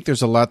background. I think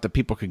there's a lot that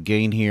people could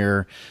gain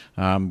here,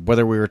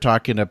 whether we were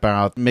talking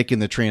about making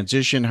the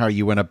transition, how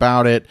you went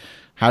about it,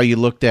 how you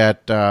looked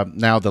at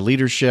now the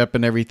leadership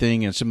and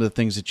everything and some of the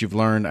things that you've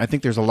learned. I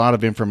think there's a lot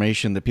of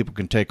information that people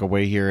can take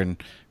away here,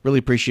 and really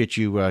appreciate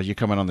you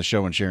coming on the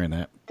show and sharing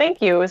that.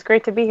 Thank you. It was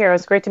great to be here. It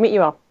was great to meet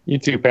you all. You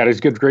too, Patty. It's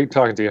great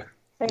talking to you.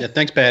 Thanks. Yeah,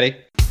 thanks, Patty.